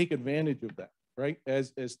to take advantage of that, right?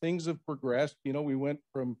 As things have progressed, you know, we went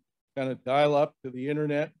from kind of dial up to the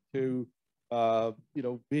internet to, you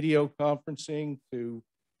know, video conferencing to,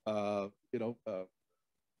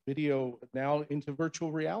 video now into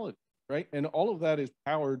virtual reality, right? And all of that is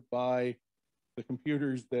powered by the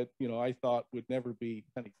computers that, you know, I thought would never be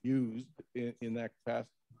kind of used in that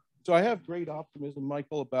capacity. So I have great optimism,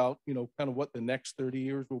 Michael, about, you know, kind of what the next 30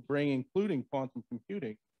 years will bring, including quantum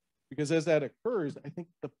computing, because as that occurs, I think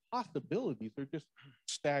the possibilities are just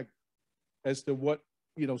staggering as to what,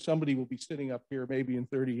 you know, somebody will be sitting up here maybe in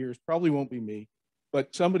 30 years, probably won't be me,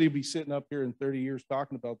 but somebody will be sitting up here in 30 years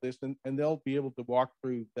talking about this, and they'll be able to walk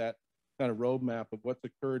through that kind of roadmap of what's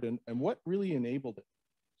occurred and what really enabled it.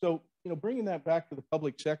 So, you know, bringing that back to the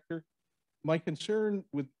public sector, my concern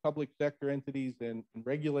with public sector entities and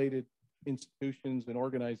regulated institutions and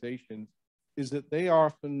organizations is that they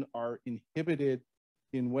often are inhibited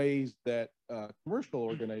in ways that commercial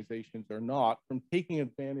organizations are not from taking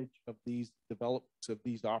advantage of these developments, of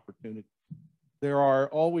these opportunities. There are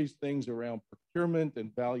always things around procurement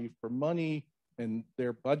and value for money and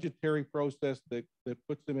their budgetary process that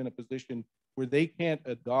puts them in a position where they can't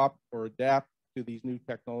adopt or adapt to these new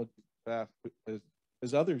technologies as fast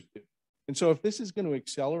as others do. And so if this is going to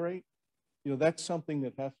accelerate, that's something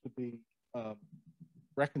that has to be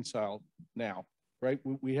reconciled now, right?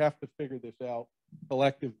 We have to figure this out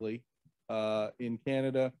collectively in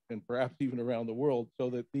Canada and perhaps even around the world, so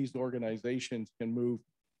that these organizations can move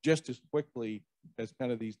just as quickly as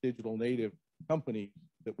kind of these digital native companies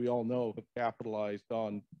that we all know have capitalized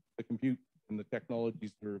on the compute and the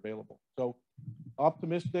technologies that are available. So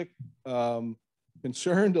optimistic,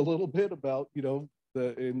 concerned a little bit about,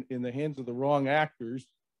 in the hands of the wrong actors,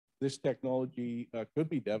 this technology could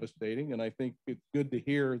be devastating. And I think it's good to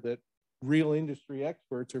hear that real industry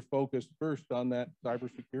experts are focused first on that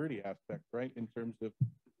cybersecurity aspect, right? In terms of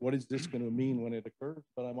what is this going to mean when it occurs?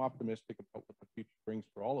 But I'm optimistic about what the future brings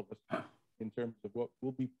for all of us in terms of what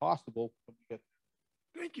will be possible when we get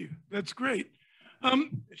there. Thank you. That's great.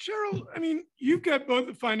 Cheryl, I mean, you've got both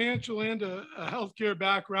a financial and a healthcare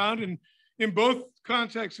background, and in both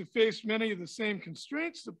contexts have faced many of the same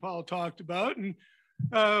constraints that Paul talked about, and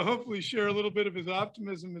hopefully share a little bit of his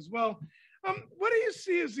optimism as well. What do you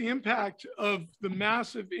see as the impact of the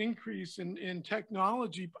massive increase in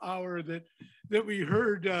technology power that we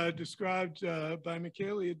heard described by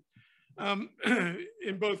Michele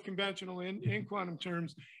in both conventional and quantum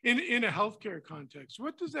terms in a healthcare context?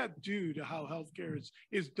 What does that do to how healthcare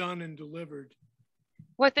is done and delivered?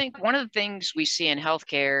 Well, I think one of the things we see in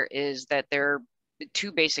healthcare is that there are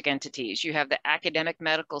two basic entities. You have the academic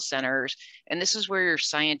medical centers, and this is where your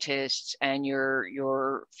scientists and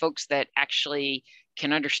your folks that actually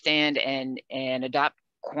can understand and adopt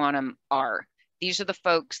quantum are. These are the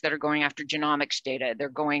folks that are going after genomics data. They're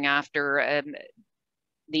going after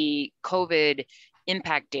the COVID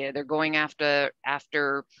impact data. They're going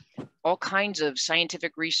after all kinds of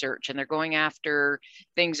scientific research, and they're going after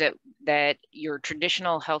things that your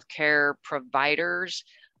traditional healthcare providers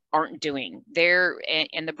aren't doing.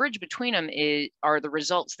 And the bridge between them are the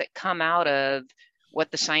results that come out of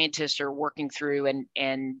what the scientists are working through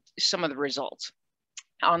and some of the results.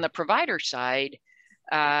 On the provider side,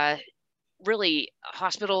 really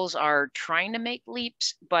hospitals are trying to make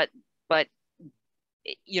leaps, but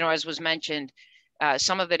as was mentioned,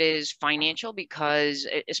 some of it is financial, because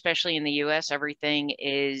especially in the US, everything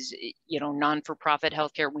is, non-for-profit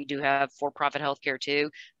healthcare. We do have for-profit healthcare too.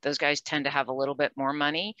 Those guys tend to have a little bit more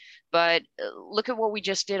money. But look at what we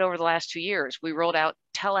just did over the last 2 years. We rolled out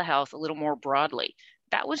telehealth a little more broadly.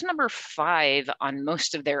 That was number 5 on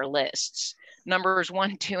most of their lists. Numbers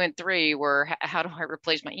 1, 2, and 3 were, how do I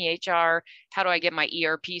replace my EHR? How do I get my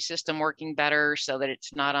ERP system working better so that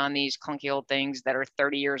it's not on these clunky old things that are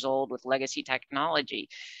 30 years old with legacy technology?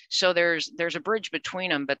 So there's a bridge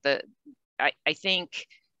between them, but I think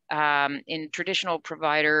in traditional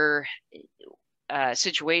provider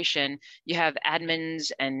situation, you have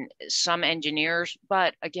admins and some engineers,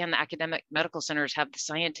 but again, the academic medical centers have the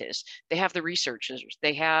scientists, they have the researchers,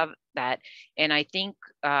 they have that. And I think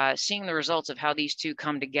seeing the results of how these two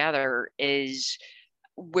come together is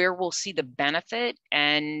where we'll see the benefit.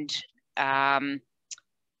 And I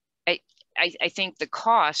think the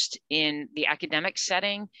cost in the academic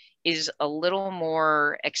setting is a little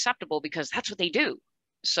more acceptable because that's what they do.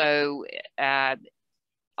 So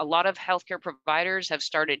a lot of healthcare providers have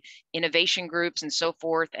started innovation groups and so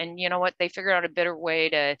forth. And you know what? They figured out a better way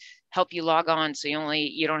to help you log on, so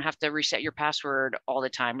you don't have to reset your password all the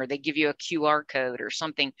time, or they give you a QR code or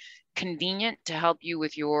something convenient to help you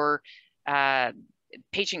with your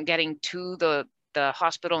patient getting to the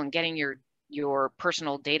hospital and getting your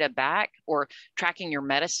personal data back, or tracking your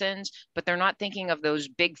medicines. But they're not thinking of those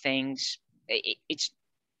big things. It's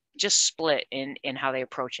just split in how they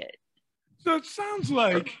approach it. So it sounds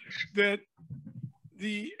like that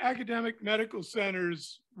the academic medical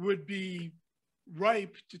centers would be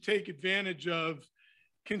ripe to take advantage of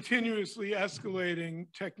continuously escalating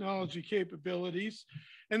technology capabilities,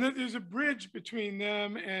 and that there's a bridge between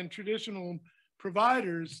them and traditional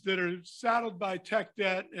providers that are saddled by tech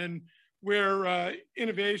debt, and where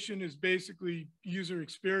innovation is basically user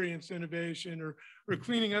experience innovation or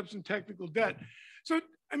cleaning up some technical debt. So,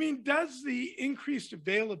 I mean, does the increased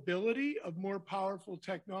availability of more powerful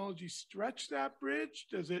technology stretch that bridge?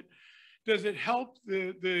 Does it help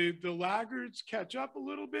the laggards catch up a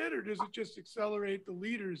little bit, or does it just accelerate the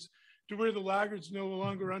leaders to where the laggards no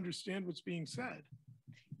longer understand what's being said?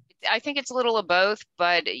 I think it's a little of both,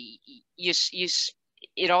 but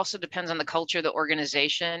it also depends on the culture of the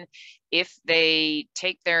organization. If they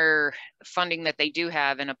take their funding that they do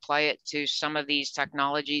have and apply it to some of these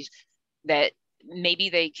technologies, that maybe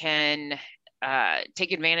they can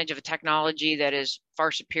take advantage of a technology that is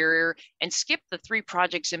far superior and skip the 3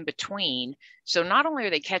 projects in between. So not only are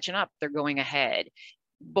they catching up, they're going ahead.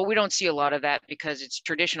 but we don't see a lot of that because it's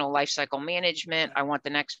traditional lifecycle management. I want the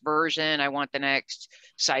next version. I want the next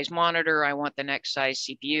size monitor. I want the next size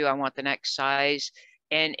CPU. I want the next size.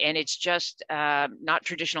 And it's just not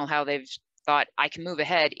traditional how they've thought I can move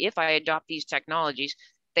ahead if I adopt these technologies.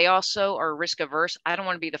 They also are risk averse. I don't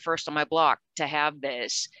want to be the first on my block to have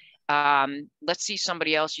this. Let's see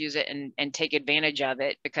somebody else use it and take advantage of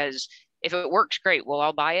it, because if it works, great. Well,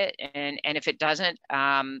 I'll buy it. And if it doesn't,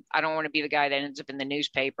 I don't want to be the guy that ends up in the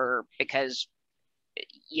newspaper because,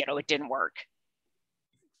 you know, it didn't work.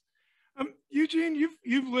 Eugene,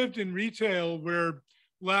 you've lived in retail where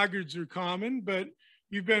laggards are common, but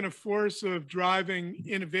you've been a force of driving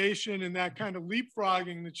innovation, and that kind of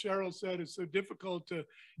leapfrogging that Cheryl said is so difficult to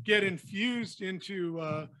get infused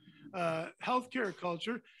into healthcare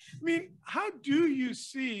culture. I mean, how do you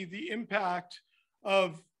see the impact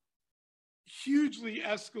of hugely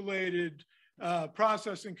escalated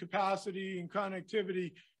processing capacity and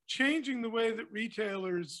connectivity changing the way that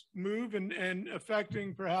retailers move and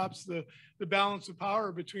affecting perhaps the balance of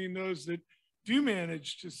power between those that do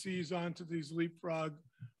manage to seize onto these leapfrog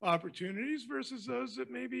opportunities versus those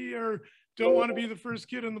that maybe don't want to be the first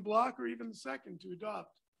kid on the block or even the second to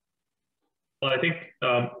adopt? Well, I think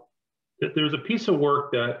there's a piece of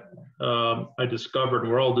work that I discovered,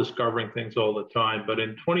 and we're all discovering things all the time, but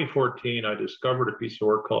in 2014, I discovered a piece of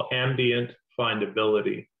work called Ambient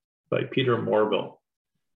Findability by Peter Morville.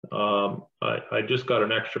 I just got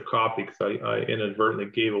an extra copy because I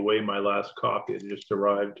inadvertently gave away my last copy. It just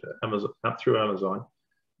arrived through Amazon.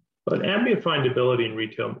 But ambient findability in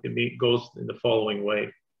retail, it goes in the following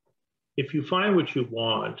way. If you find what you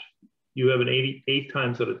want, you have an 8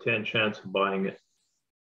 times out of 10 chance of buying it.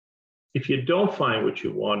 If you don't find what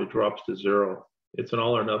you want, it drops to 0. It's an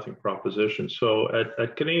all or nothing proposition. So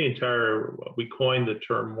at Canadian Tire, we coined the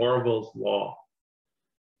term Morville's Law,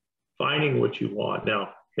 finding what you want. Now,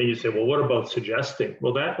 then you say, well, what about suggesting?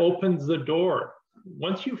 Well, that opens the door.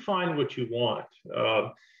 Once you find what you want,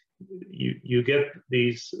 you get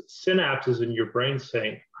these synapses in your brain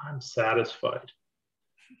saying, I'm satisfied.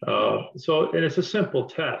 And it's a simple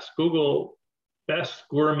test. Google best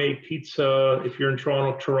gourmet pizza if you're in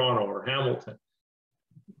Toronto or Hamilton.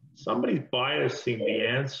 Somebody's biasing the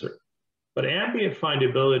answer. But ambient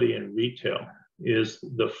findability in retail is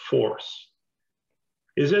the force.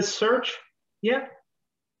 Is it search? Yeah,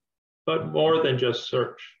 but more than just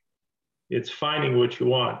search. It's finding what you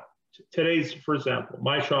want. Today's, for example,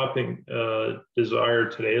 my shopping desire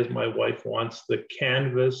today is my wife wants the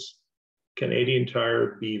canvas Canadian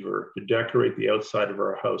Tire beaver to decorate the outside of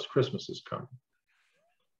our house. Christmas is coming.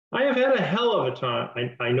 I have had a hell of a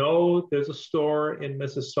time. I know there's a store in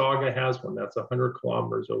Mississauga has one that's 100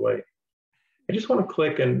 kilometers away. I just want to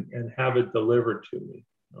click and have it delivered to me,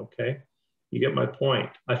 okay? You get my point.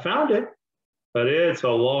 I found it, but it's a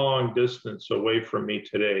long distance away from me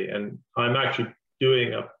today. And I'm actually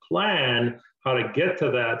doing a plan how to get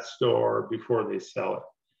to that store before they sell it,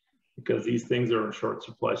 because these things are in short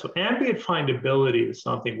supply. So ambient findability is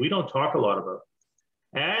something we don't talk a lot about.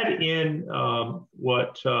 Add in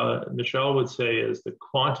what Michele would say is the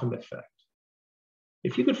quantum effect.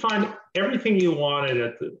 If you could find everything you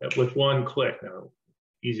wanted with one click, now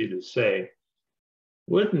easy to say,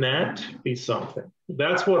 wouldn't that be something?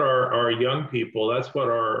 That's what our young people, that's what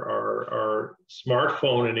our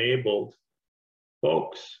smartphone enabled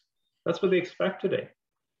folks, that's what they expect today.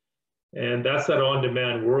 And that's that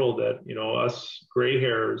on-demand world that, you know, us gray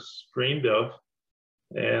hairs dreamed of.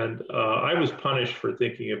 And I was punished for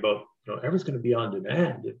thinking about, you know, everything's going to be on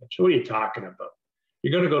demand. So what are you talking about?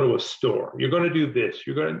 You're going to go to a store. You're going to do this.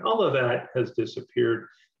 You're going to, all of that has disappeared.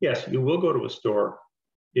 Yes, you will go to a store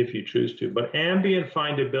if you choose to, but ambient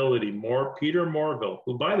findability, Peter Morville,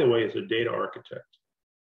 who by the way is a data architect.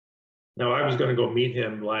 Now I was going to go meet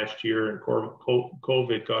him last year and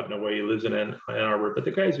COVID got in the way. He lives in Ann Arbor, but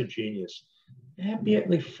the guy's a genius.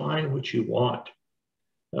 Ambiently find what you want.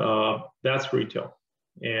 That's retail.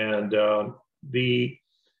 And we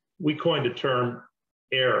coined a term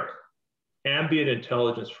AIR, ambient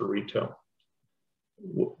intelligence for retail.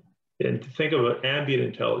 And to think of an ambient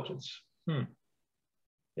intelligence.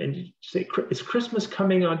 And you say, is Christmas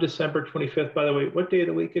coming on December 25th? By the way, what day of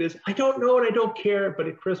the week it is? I don't know and I don't care,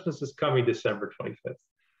 but Christmas is coming December 25th.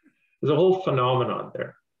 There's a whole phenomenon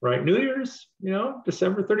there, right? New Year's, you know,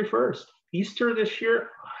 December 31st. Easter this year,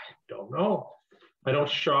 I don't know. I don't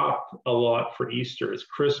shop a lot for Easter. It's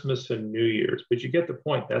Christmas and New Year's, but you get the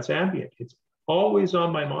point. That's ambient. It's always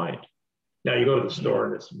on my mind. Now you go to the store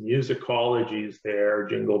and there's musicologies there,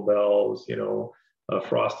 Jingle Bells, you know,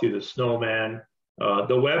 Frosty the Snowman.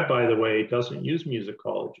 The web, by the way, doesn't use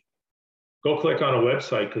musicology. Go click on a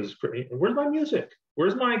website because where's my music?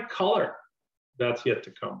 Where's my color? That's yet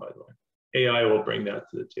to come, by the way. AI will bring that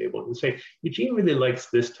to the table and say, Eugene really likes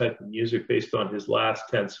this type of music based on his last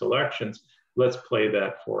 10 selections. Let's play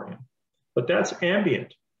that for him. But that's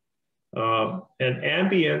ambient. And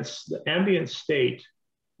the ambient state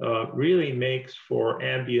really makes for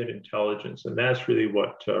ambient intelligence. And that's really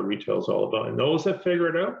what retail is all about. And those that figure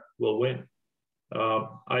it out will win.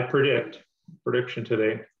 I prediction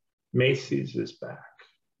today, Macy's is back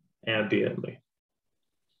ambiently.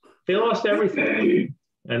 They lost everything.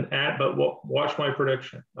 But watch my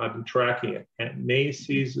prediction. I've been tracking it. And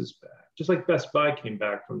Macy's is back. Just like Best Buy came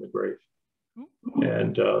back from the grave.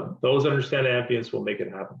 And those that understand ambience will make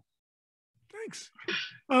it happen. Thanks.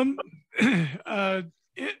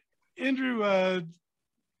 Andrew,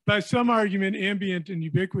 by some argument, ambient and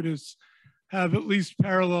ubiquitous have at least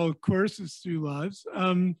parallel courses through lives.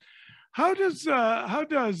 How does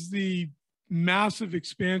the massive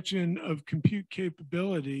expansion of compute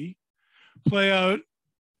capability play out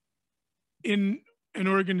in an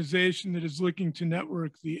organization that is looking to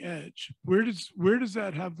network the edge? Where does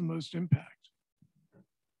that have the most impact?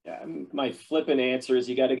 Yeah, my flippant answer is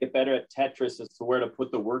you got to get better at Tetris as to where to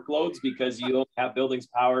put the workloads, because you don't have buildings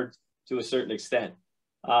powered to a certain extent.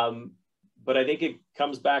 But I think it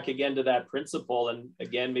comes back again to that principle. And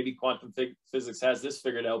again, maybe quantum physics has this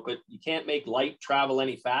figured out, but you can't make light travel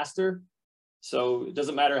any faster. So it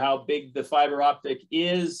doesn't matter how big the fiber optic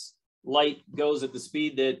is, light goes at the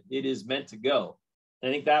speed that it is meant to go. And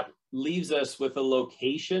I think that leaves us with a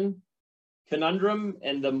location conundrum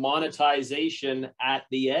and the monetization at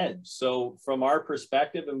the edge. So from our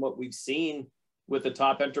perspective and what we've seen with the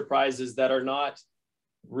top enterprises that are not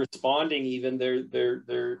responding, even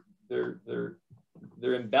they're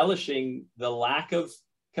embellishing the lack of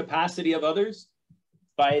capacity of others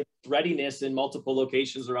by readiness in multiple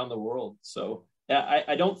locations around the world. So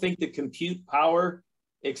I don't think the compute power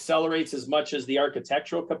accelerates as much as the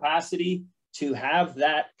architectural capacity to have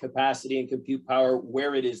that capacity and compute power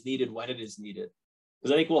where it is needed, when it is needed.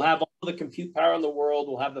 Because I think we'll have all the compute power in the world,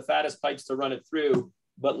 we'll have the fattest pipes to run it through,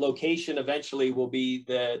 but location eventually will be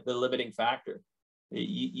the limiting factor.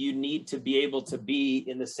 You need to be able to be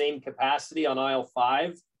in the same capacity on aisle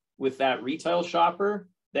 5 with that retail shopper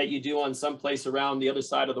that you do on someplace around the other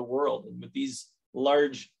side of the world. And with these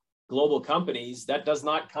large global companies, that does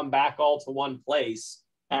not come back all to one place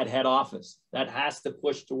at head office. That has to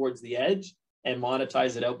push towards the edge and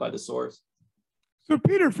monetize it out by the source. So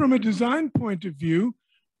Peter, from a design point of view,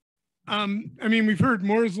 I mean, we've heard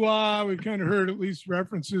Moore's law, we've kind of heard at least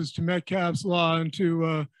references to Metcalfe's law and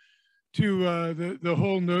to the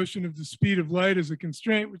whole notion of the speed of light as a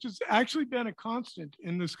constraint, which has actually been a constant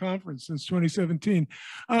in this conference since 2017.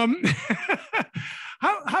 How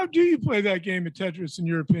do you play that game of Tetris, in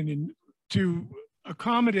your opinion, to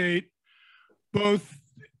accommodate both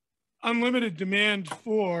unlimited demand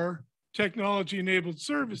for technology-enabled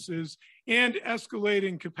services and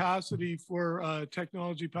escalating capacity for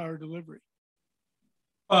technology-powered delivery?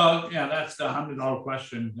 Well, yeah, that's the $100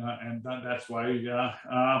 question, and that's why the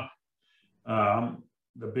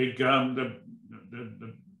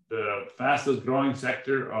fastest growing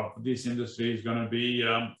sector of this industry is going to be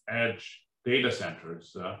edge data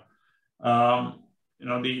centers. You know,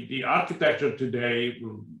 the architecture today,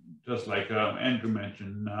 just like Andrew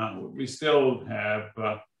mentioned, we still have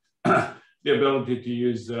the ability to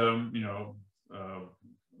use, you know,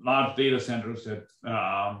 large data centers at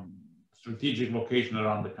strategic location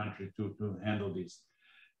around the country to handle these.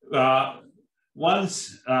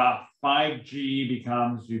 Once 5G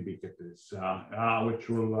becomes ubiquitous, which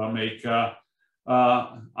will make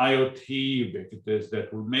IoT ubiquitous,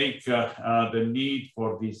 that will make the need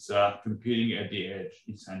for this computing at the edge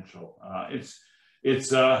essential.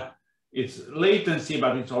 It's latency,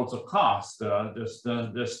 but it's also cost. Just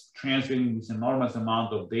transferring this enormous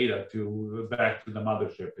amount of data back to the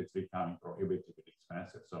mothership, it's becoming prohibitively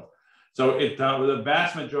expensive. So the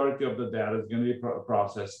vast majority of the data is going to be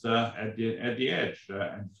processed at the edge,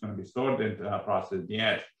 and it's going to be stored and processed at the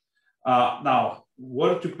edge. Now,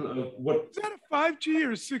 what is that, a 5G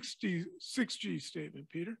or 6G statement,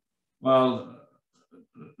 Peter? Well,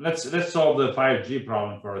 let's solve the 5G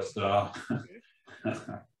problem first.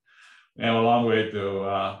 We have a long way to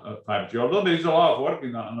 5G, although there's a lot of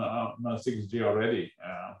working on 6G already.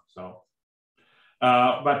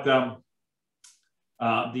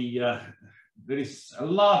 There is a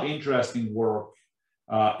lot of interesting work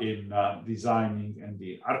in designing and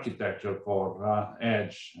the architecture for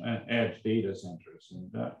edge data centers,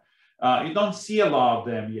 and you don't see a lot of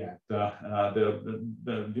them yet.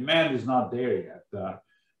 The demand is not there yet,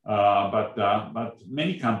 but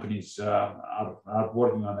many companies are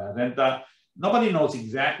working on that. And Nobody knows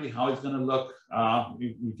exactly how it's going to look.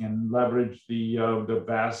 We can leverage the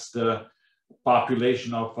vast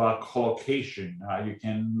population of collocation. You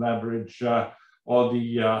can leverage all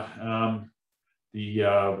the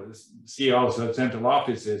CEOs, central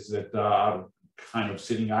offices that are kind of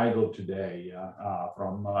sitting idle today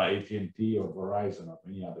from AT&T or Verizon or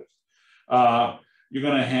many others. You're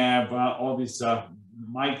going to have all these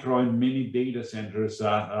micro and mini data centers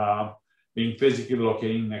being physically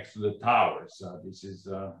locating next to the towers. This is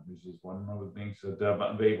one of the things that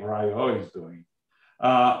Vapor.io is doing.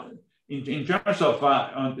 In terms of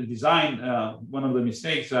on the design, one of the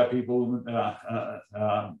mistakes people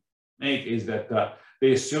make is that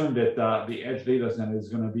they assume that the edge data center is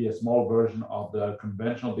going to be a small version of the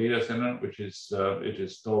conventional data center, which is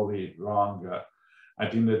totally wrong. I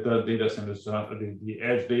think that the data centers, the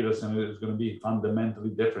edge data center is going to be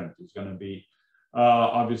fundamentally different. It's going to be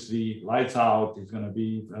obviously lights out. It's going to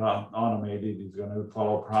be automated. It's going to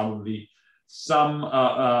follow probably some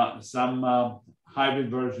hybrid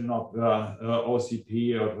version of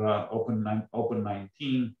OCP or Open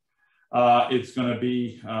 19. It's going to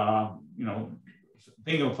be,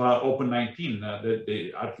 think of Open 19,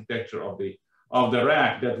 the architecture of the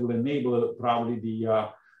rack that will enable probably the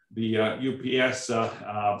UPS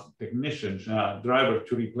technician driver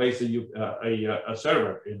to replace a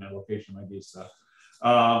server in a location like this.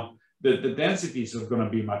 The densities are going to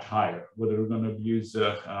be much higher. Whether we're going to use,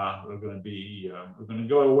 we're going to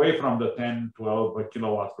go away from the 10, 12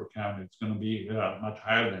 kilowatts per cabinet. It's going to be much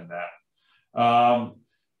higher than that.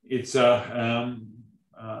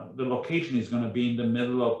 The location is going to be in the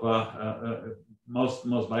middle of most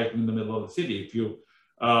likely in the middle of the city. If you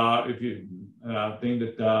think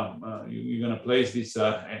that you're going to place this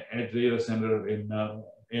edge data center in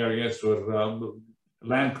areas where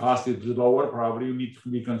land cost is lower, probably you need to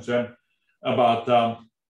be concerned about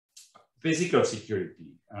physical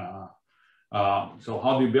security. So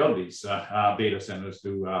how do you build these data centers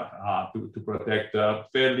to protect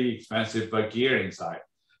fairly expensive gear inside?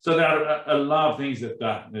 So there are a lot of things that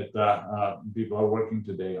people are working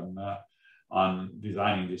today on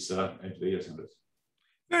designing these edge data centers.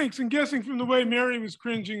 Thanks. And guessing from the way Mary was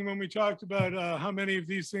cringing when we talked about how many of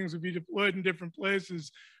these things would be deployed in different places,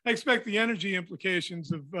 I expect the energy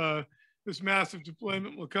implications of this massive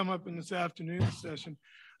deployment will come up in this afternoon's session.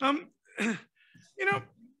 In the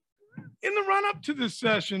run-up to this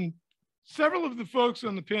session, several of the folks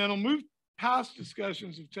on the panel moved past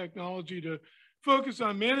discussions of technology to focus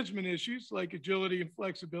on management issues like agility and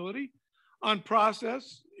flexibility, on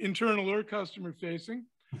process, internal or customer facing,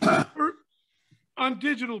 or on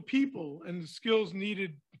digital people and the skills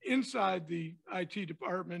needed inside the IT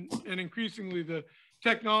department, and increasingly the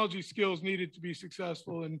technology skills needed to be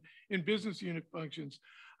successful in business unit functions.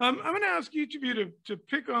 I'm going to ask each of you to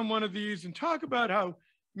pick on one of these and talk about how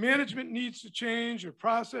management needs to change or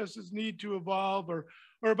processes need to evolve, or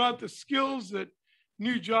about the skills that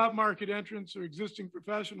new job market entrants or existing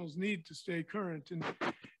professionals need to stay current.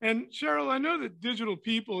 And Cheryl, I know that digital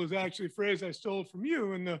people is actually a phrase I stole from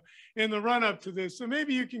you in the run-up to this, so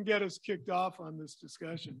maybe you can get us kicked off on this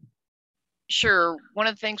discussion. Sure. One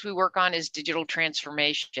of the things we work on is digital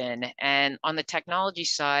transformation. And on the technology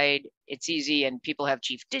side, it's easy, and people have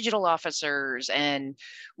chief digital officers, and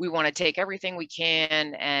we want to take everything we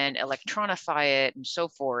can and electronify it and so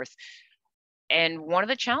forth. And one of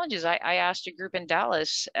the challenges, I asked a group in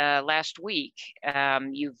Dallas last week,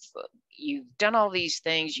 you've done all these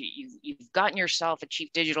things, you've gotten yourself a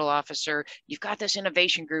chief digital officer, you've got this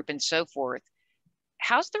innovation group and so forth.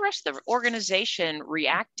 How's the rest of the organization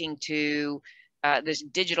reacting to this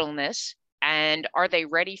digitalness, and are they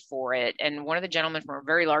ready for it? And one of the gentlemen from a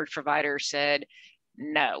very large provider said,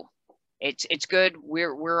 no, it's good,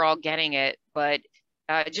 we're all getting it, but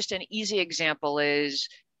just an easy example is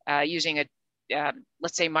using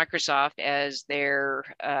let's say Microsoft as their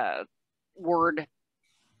word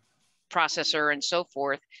processor and so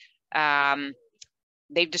forth.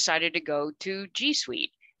 They've decided to go to G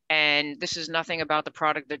Suite. And this is nothing about the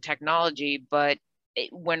product or technology, but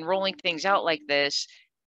when rolling things out like this,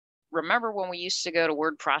 remember when we used to go to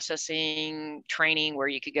word processing training where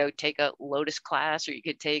you could go take a Lotus class or you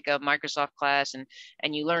could take a Microsoft class and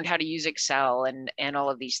you learned how to use Excel and all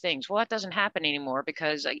of these things? Well, that doesn't happen anymore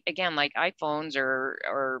because, again, like iPhones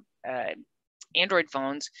or Android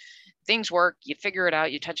phones, things work, you figure it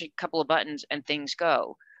out, you touch a couple of buttons and things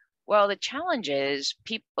go. Well, the challenge is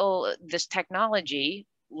this technology,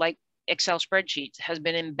 like Excel spreadsheets, has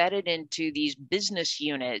been embedded into these business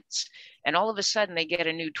units, and all of a sudden they get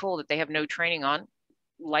a new tool that they have no training on,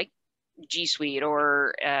 like G Suite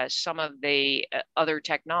or some of the other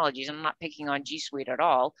technologies. I'm not picking on G Suite at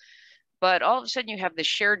all, But all of a sudden you have this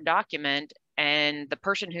shared document, and the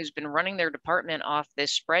person who's been running their department off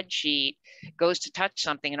this spreadsheet goes to touch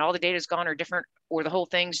something and all the data is gone or different, or the whole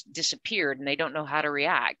thing's disappeared and they don't know how to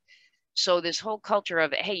react. So this whole culture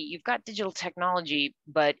of, hey, you've got digital technology,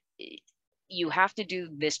 but you have to do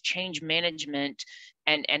this change management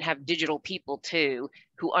and have digital people too,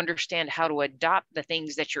 who understand how to adopt the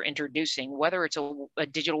things that you're introducing, whether it's a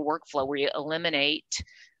digital workflow where you eliminate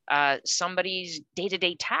somebody's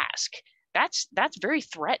day-to-day task. That's very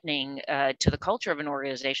threatening to the culture of an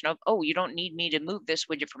organization of, oh, you don't need me to move this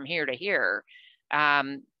widget from here to here.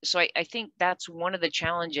 So I think that's one of the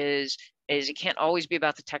challenges, is it can't always be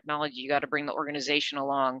about the technology. You got to bring the organization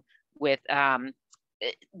along with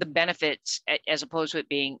the benefits, as opposed to it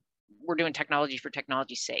being, we're doing technology for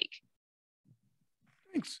technology's sake.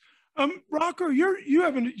 Thanks. Rocco, you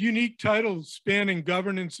have a unique title spanning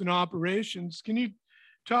governance and operations. Can you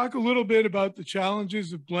talk a little bit about the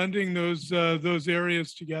challenges of blending those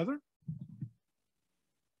areas together?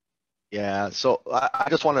 Yeah, so I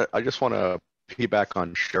just want to piggyback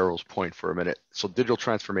on Cheryl's point for a minute. So digital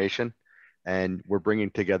transformation, and we're bringing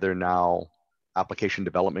together now application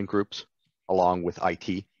development groups along with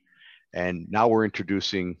IT. And now we're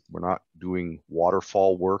not doing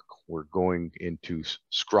waterfall work. We're going into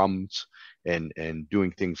scrums and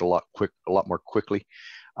doing things a lot more quickly.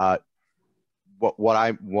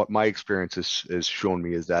 What my experience has shown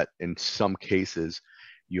me is that in some cases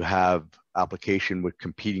you have application with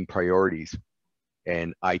competing priorities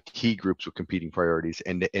and IT groups with competing priorities,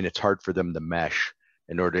 and it's hard for them to mesh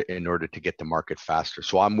in order to get to market faster.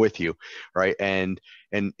 So I'm with you, right? And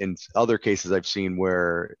in other cases I've seen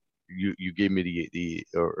where you gave me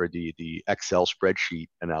the Excel spreadsheet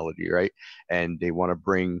analogy, right? And they want to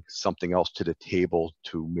bring something else to the table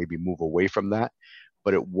to maybe move away from that,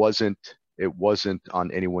 but it wasn't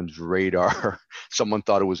on anyone's radar. Someone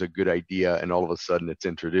thought it was a good idea, and all of a sudden it's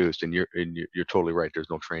introduced, and you're totally right. There's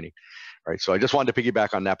no training, right? So I just wanted to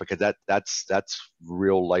piggyback on that, because that's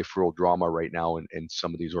real life, real drama right now in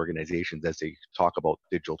some of these organizations as they talk about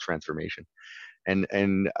digital transformation.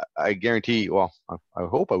 And I guarantee, well, I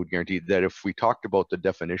hope I would guarantee that if we talked about the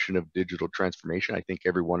definition of digital transformation, I think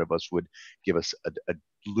every one of us would give us a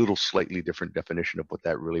little slightly different definition of what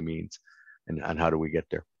that really means, and how do we get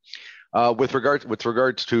there. With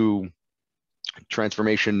regards to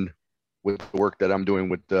transformation, with the work that I'm doing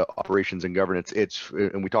with the operations and governance,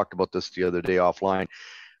 and we talked about this the other day offline,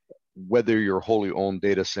 whether you're a wholly owned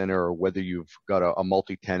data center or whether you've got a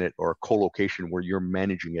multi-tenant or a co-location where you're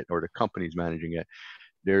managing it or the company's managing it,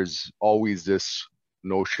 there's always this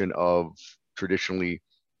notion of, traditionally,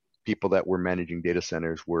 people that were managing data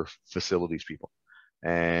centers were facilities people,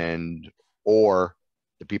 or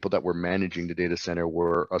the people that were managing the data center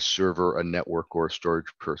were a server, a network, or a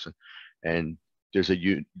storage person. And there's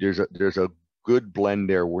a good blend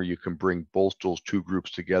there where you can bring both those two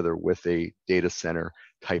groups together with a data center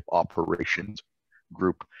type operations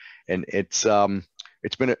group. And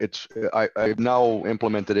I've now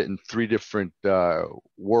implemented it in 3 different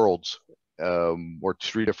worlds, or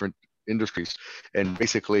 3 different industries, and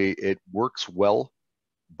basically it works well,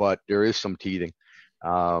 but there is some teething.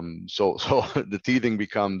 So the teething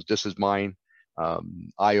becomes, this is mine,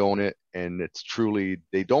 I own it, and it's truly,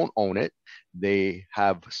 they don't own it, they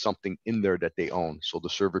have something in there that they own. So the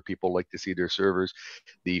server people like to see their servers,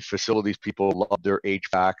 the facilities people love their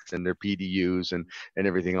HVACs and their PDUs and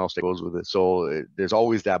everything else that goes with it. So there's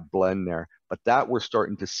always that blend there, but that we're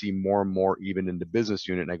starting to see more and more even in the business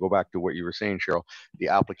unit. And I go back to what you were saying, Cheryl, the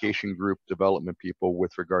application group development people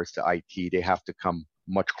with regards to IT, they have to come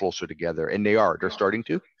much closer together, and they're starting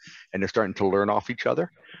to, and they're starting to learn off each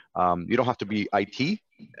other. You don't have to be IT,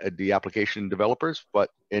 the application developers, but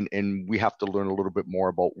and we have to learn a little bit more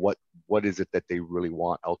about what is it that they really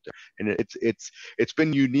want out there. And it's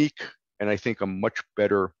been unique, and I think a much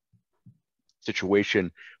better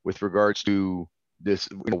situation with regards to this,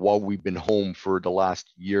 while we've been home for the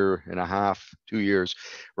last 1.5 to 2 years,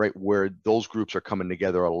 right, where those groups are coming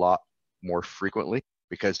together a lot more frequently,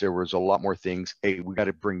 because there was a lot more things. Hey, we got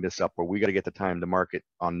to bring this up, or we got to get the time to market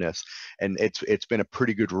on this. And it's been a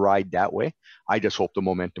pretty good ride that way. I just hope the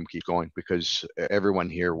momentum keeps going, because everyone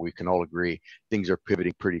here, we can all agree, things are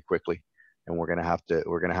pivoting pretty quickly, and we're gonna have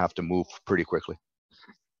to move pretty quickly.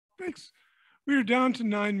 Thanks. We are down to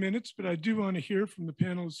 9 minutes, but I do want to hear from the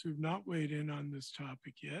panelists who've not weighed in on this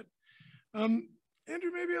topic yet.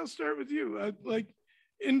 Andrew, maybe I'll start with you.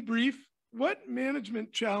 In brief, what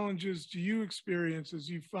management challenges do you experience as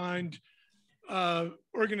you find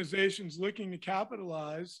organizations looking to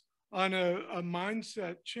capitalize on a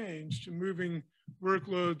mindset change to moving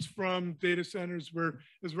workloads from data centers where,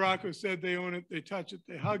 as Rocco said, they own it, they touch it,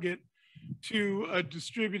 they hug it, to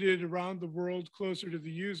distributed around the world closer to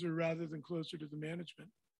the user rather than closer to the management?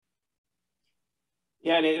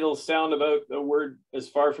 Yeah, and it'll sound about a word as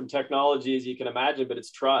far from technology as you can imagine, but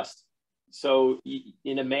it's trust. So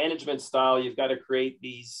in a management style, you've got to create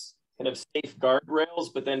these kind of safe guardrails,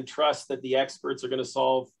 but then trust that the experts are going to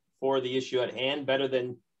solve for the issue at hand better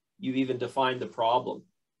than you've even defined the problem.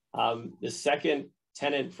 The second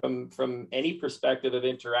tenet from any perspective of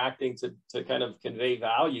interacting to kind of convey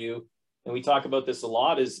value, and we talk about this a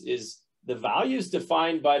lot, is the value is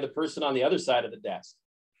defined by the person on the other side of the desk.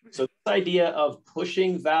 So this idea of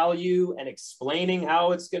pushing value and explaining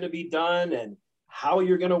how it's going to be done and how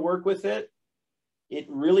you're going to work with it, it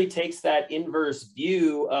really takes that inverse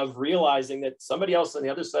view of realizing that somebody else on the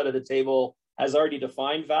other side of the table has already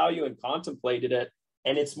defined value and contemplated it,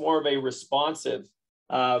 and it's more of a responsive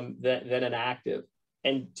than an active.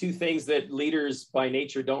 And two things that leaders by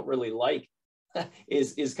nature don't really like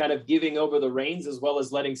is kind of giving over the reins as well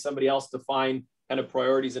as letting somebody else define kind of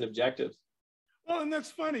priorities and objectives. Well, and that's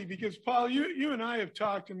funny because, Paul, you and I have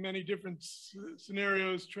talked in many different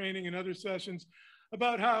scenarios, training and other sessions,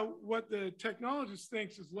 about how what the technologist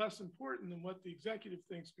thinks is less important than what the executive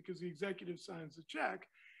thinks because the executive signs the check.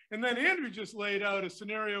 And then Andrew just laid out a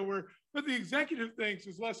scenario where what the executive thinks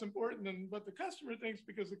is less important than what the customer thinks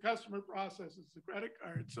because the customer processes the credit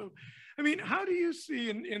card. So, I mean, how do you see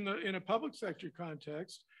in a public sector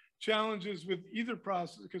context challenges with either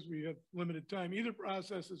process, because we have limited time, either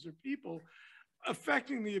processes or people,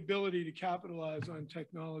 affecting the ability to capitalize on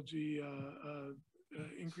technology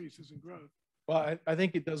increases in growth? Well, I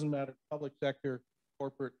think it doesn't matter, public sector,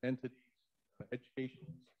 corporate entities, education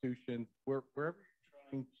institutions, wherever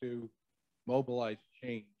you're trying to mobilize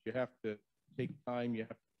change, you have to take time, you have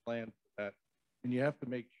to plan for that, and you have to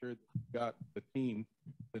make sure that you've got the team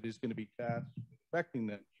that is going to be tasked with affecting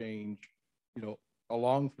that change, you know,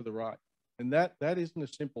 along for the ride. And that isn't a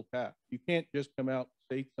simple task. You can't just come out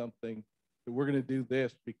and say something that we're going to do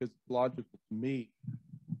this because it's logical to me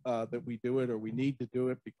that we do it, or we need to do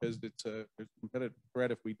it because there's a competitive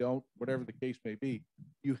threat if we don't, whatever the case may be.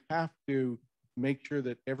 You have to make sure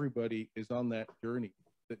that everybody is on that journey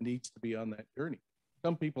that needs to be on that journey.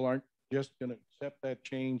 Some people aren't just going to accept that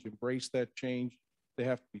change, embrace that change. They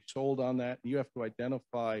have to be sold on that. And you have to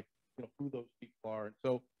identify, you know, who those people are. And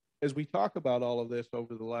so as we talk about all of this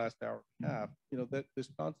over the last hour and a half, you know, that this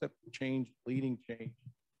concept of change, leading change,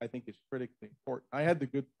 I think is critically important. I had the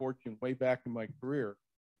good fortune way back in my career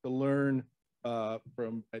to learn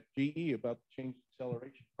from at GE about the change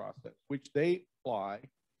acceleration process, which they apply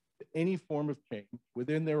to any form of change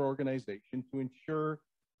within their organization to ensure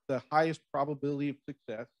the highest probability of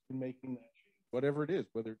success in making that change, whatever it is,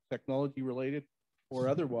 whether it's technology related or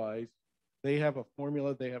otherwise. They have a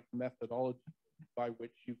formula, they have a methodology by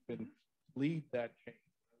which you can lead that change.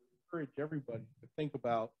 I would encourage everybody to think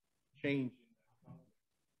about change.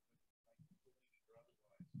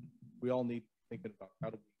 We all need to be thinking about how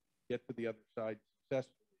do we get to the other side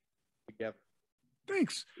successfully together.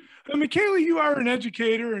 Thanks. Michele, you are an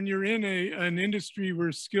educator and you're in an industry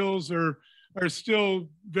where skills are still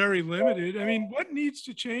very limited. I mean, what needs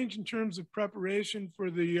to change in terms of preparation for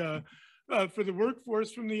the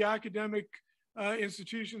workforce from the academic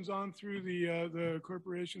institutions on through the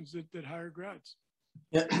corporations that hire grads?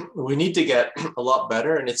 Yeah, we need to get a lot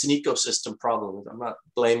better, and it's an ecosystem problem. I'm not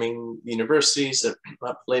blaming universities, I'm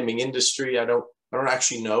not blaming industry. I don't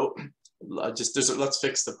actually know. Let's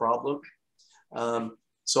fix the problem.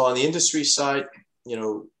 So on the industry side, you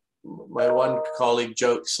know, my one colleague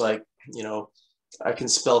jokes like, you know, I can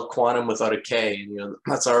spell quantum without a K, and you know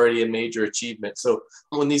that's already a major achievement. So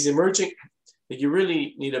when these emerging, you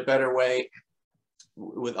really need a better way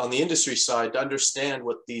on the industry side to understand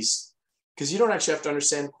what these, because you don't actually have to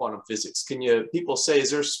understand quantum physics. People say,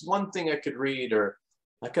 is there one thing I could read, or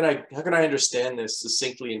how can I understand this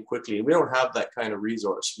succinctly and quickly? We don't have that kind of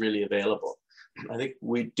resource really available. I think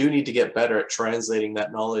we do need to get better at translating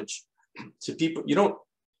that knowledge to people.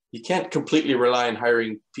 You can't completely rely on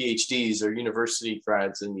hiring PhDs or university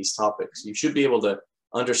grads in these topics. You should be able to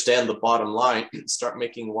understand the bottom line and start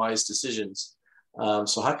making wise decisions.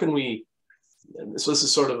 So how can we, so this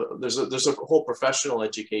is sort of, there's a whole professional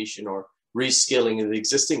education or reskilling of the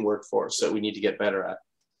existing workforce that we need to get better at,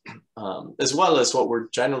 as well as what we're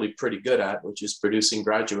generally pretty good at, which is producing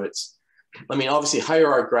graduates. I mean, obviously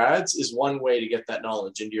hire our grads is one way to get that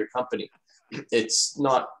knowledge into your company. It's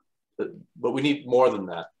not, but we need more than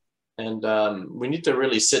that. And we need to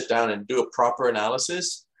really sit down and do a proper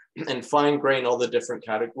analysis and fine grain all the different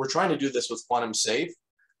categories. We're trying to do this with Quantum Safe,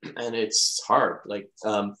 and it's hard. Like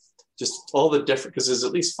just all the different, because there's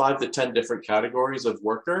at least 5 to 10 different categories of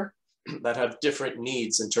worker. that have different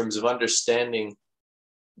needs in terms of understanding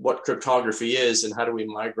what cryptography is and how do we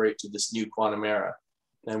migrate to this new quantum era.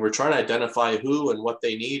 And we're trying to identify who and what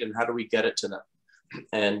they need and how do we get it to them.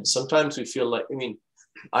 And sometimes we feel like, I mean,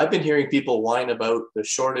 I've been hearing people whine about the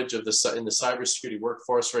shortage of in the cybersecurity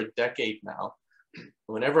workforce for a decade now.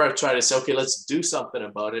 Whenever I try to say, okay, let's do something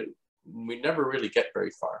about it, we never really get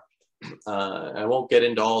very far. I won't get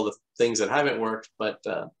into all the things that haven't worked, but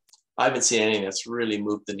I haven't seen anything that's really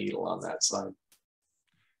moved the needle on that side.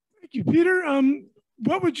 Thank you, Peter.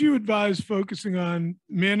 What would you advise focusing on,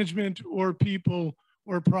 management or people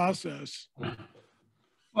or process?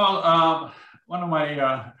 Well, one of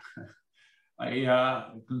my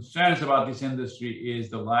concerns about this industry is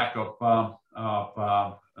the lack of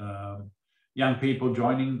young people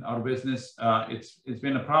joining our business. It's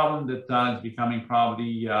been a problem that is becoming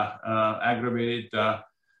probably aggravated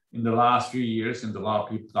in the last few years, and a lot of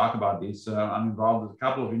people talk about this. I'm involved with a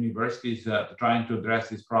couple of universities trying to address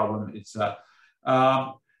this problem. It's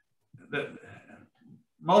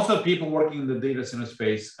most of the people working in the data center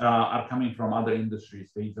space are coming from other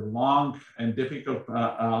industries. It's a long and difficult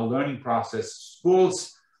learning process.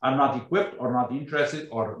 Schools are not equipped or not interested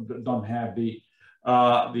or don't have the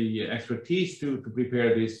expertise to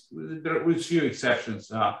prepare this, with few exceptions.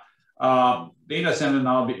 Data center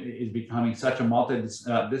now is becoming such a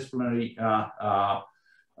multidisciplinary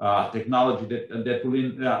technology that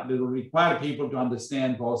will require people to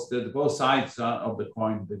understand both sides of the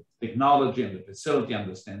coin, the technology and the facility,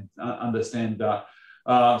 understand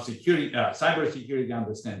security, cyber security,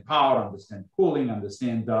 understand power, understand cooling,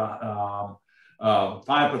 understand fire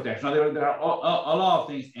protection. There are a lot of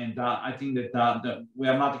things, and I think that we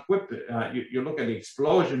are not equipped. You look at the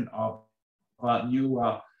explosion of new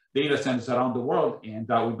data centers around the world, and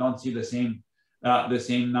we don't see the same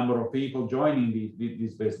number of people joining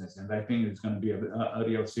this business. And I think it's going to be a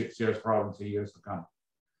real serious problem for years to come.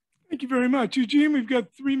 Thank you very much. Eugene, we've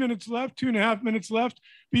got 3 minutes left, 2.5 minutes left,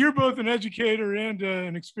 but you're both an educator and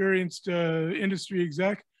an experienced industry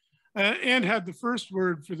exec and had the first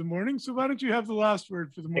word for the morning. So why don't you have the last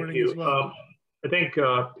word for the morning as well? I think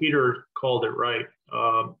Peter called it right.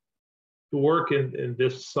 To work in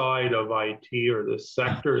this side of IT or this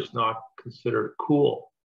sector is not considered cool.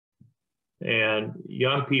 And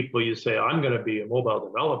young people, you say, I'm going to be a mobile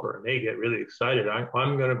developer, and they get really excited.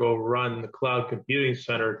 I'm going to go run the cloud computing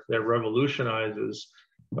center that revolutionizes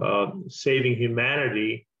saving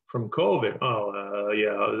humanity from COVID. Oh,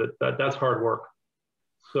 yeah, that's hard work.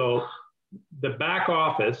 So the back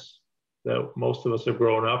office that most of us have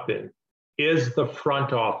grown up in is the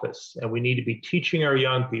front office, and we need to be teaching our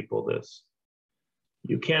young people this.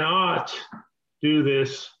 You cannot do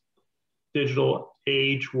this digital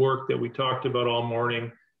age work that we talked about all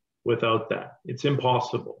morning without that. It's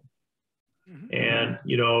impossible. Mm-hmm. And,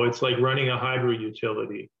 you know, it's like running a hydro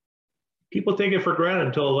utility. People take it for granted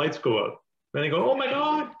until the lights go out. And they go, oh my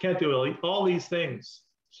God, can't do all these things.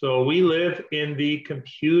 So we live in the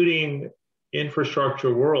computing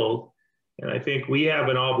infrastructure world. And I think we have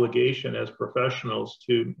an obligation as professionals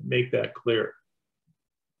to make that clear.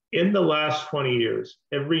 In the last 20 years,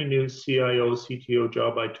 every new CIO, CTO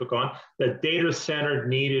job I took on, the data center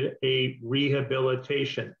needed a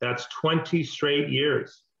rehabilitation. That's 20 straight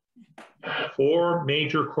years. 4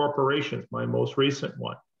 major corporations, my most recent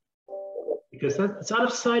one. Because it's out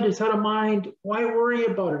of sight, it's out of mind. Why worry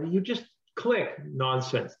about it? You just click.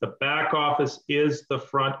 Nonsense. The back office is the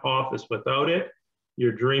front office. Without it,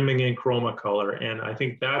 you're dreaming in chroma color. And I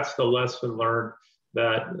think that's the lesson learned,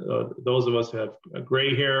 that those of us who have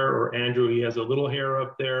gray hair, or Andrew, he has a little hair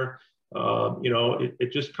up there, you know,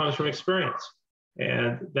 it just comes from experience.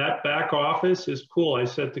 And that back office is cool. I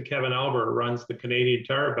said to Kevin Albert, who runs the Canadian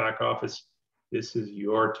Tire back office, this is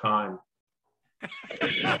your time.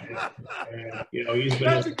 And, you know,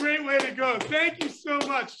 that's a great way to go. Thank you so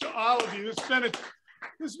much to all of you. This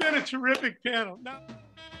has been a terrific panel. Now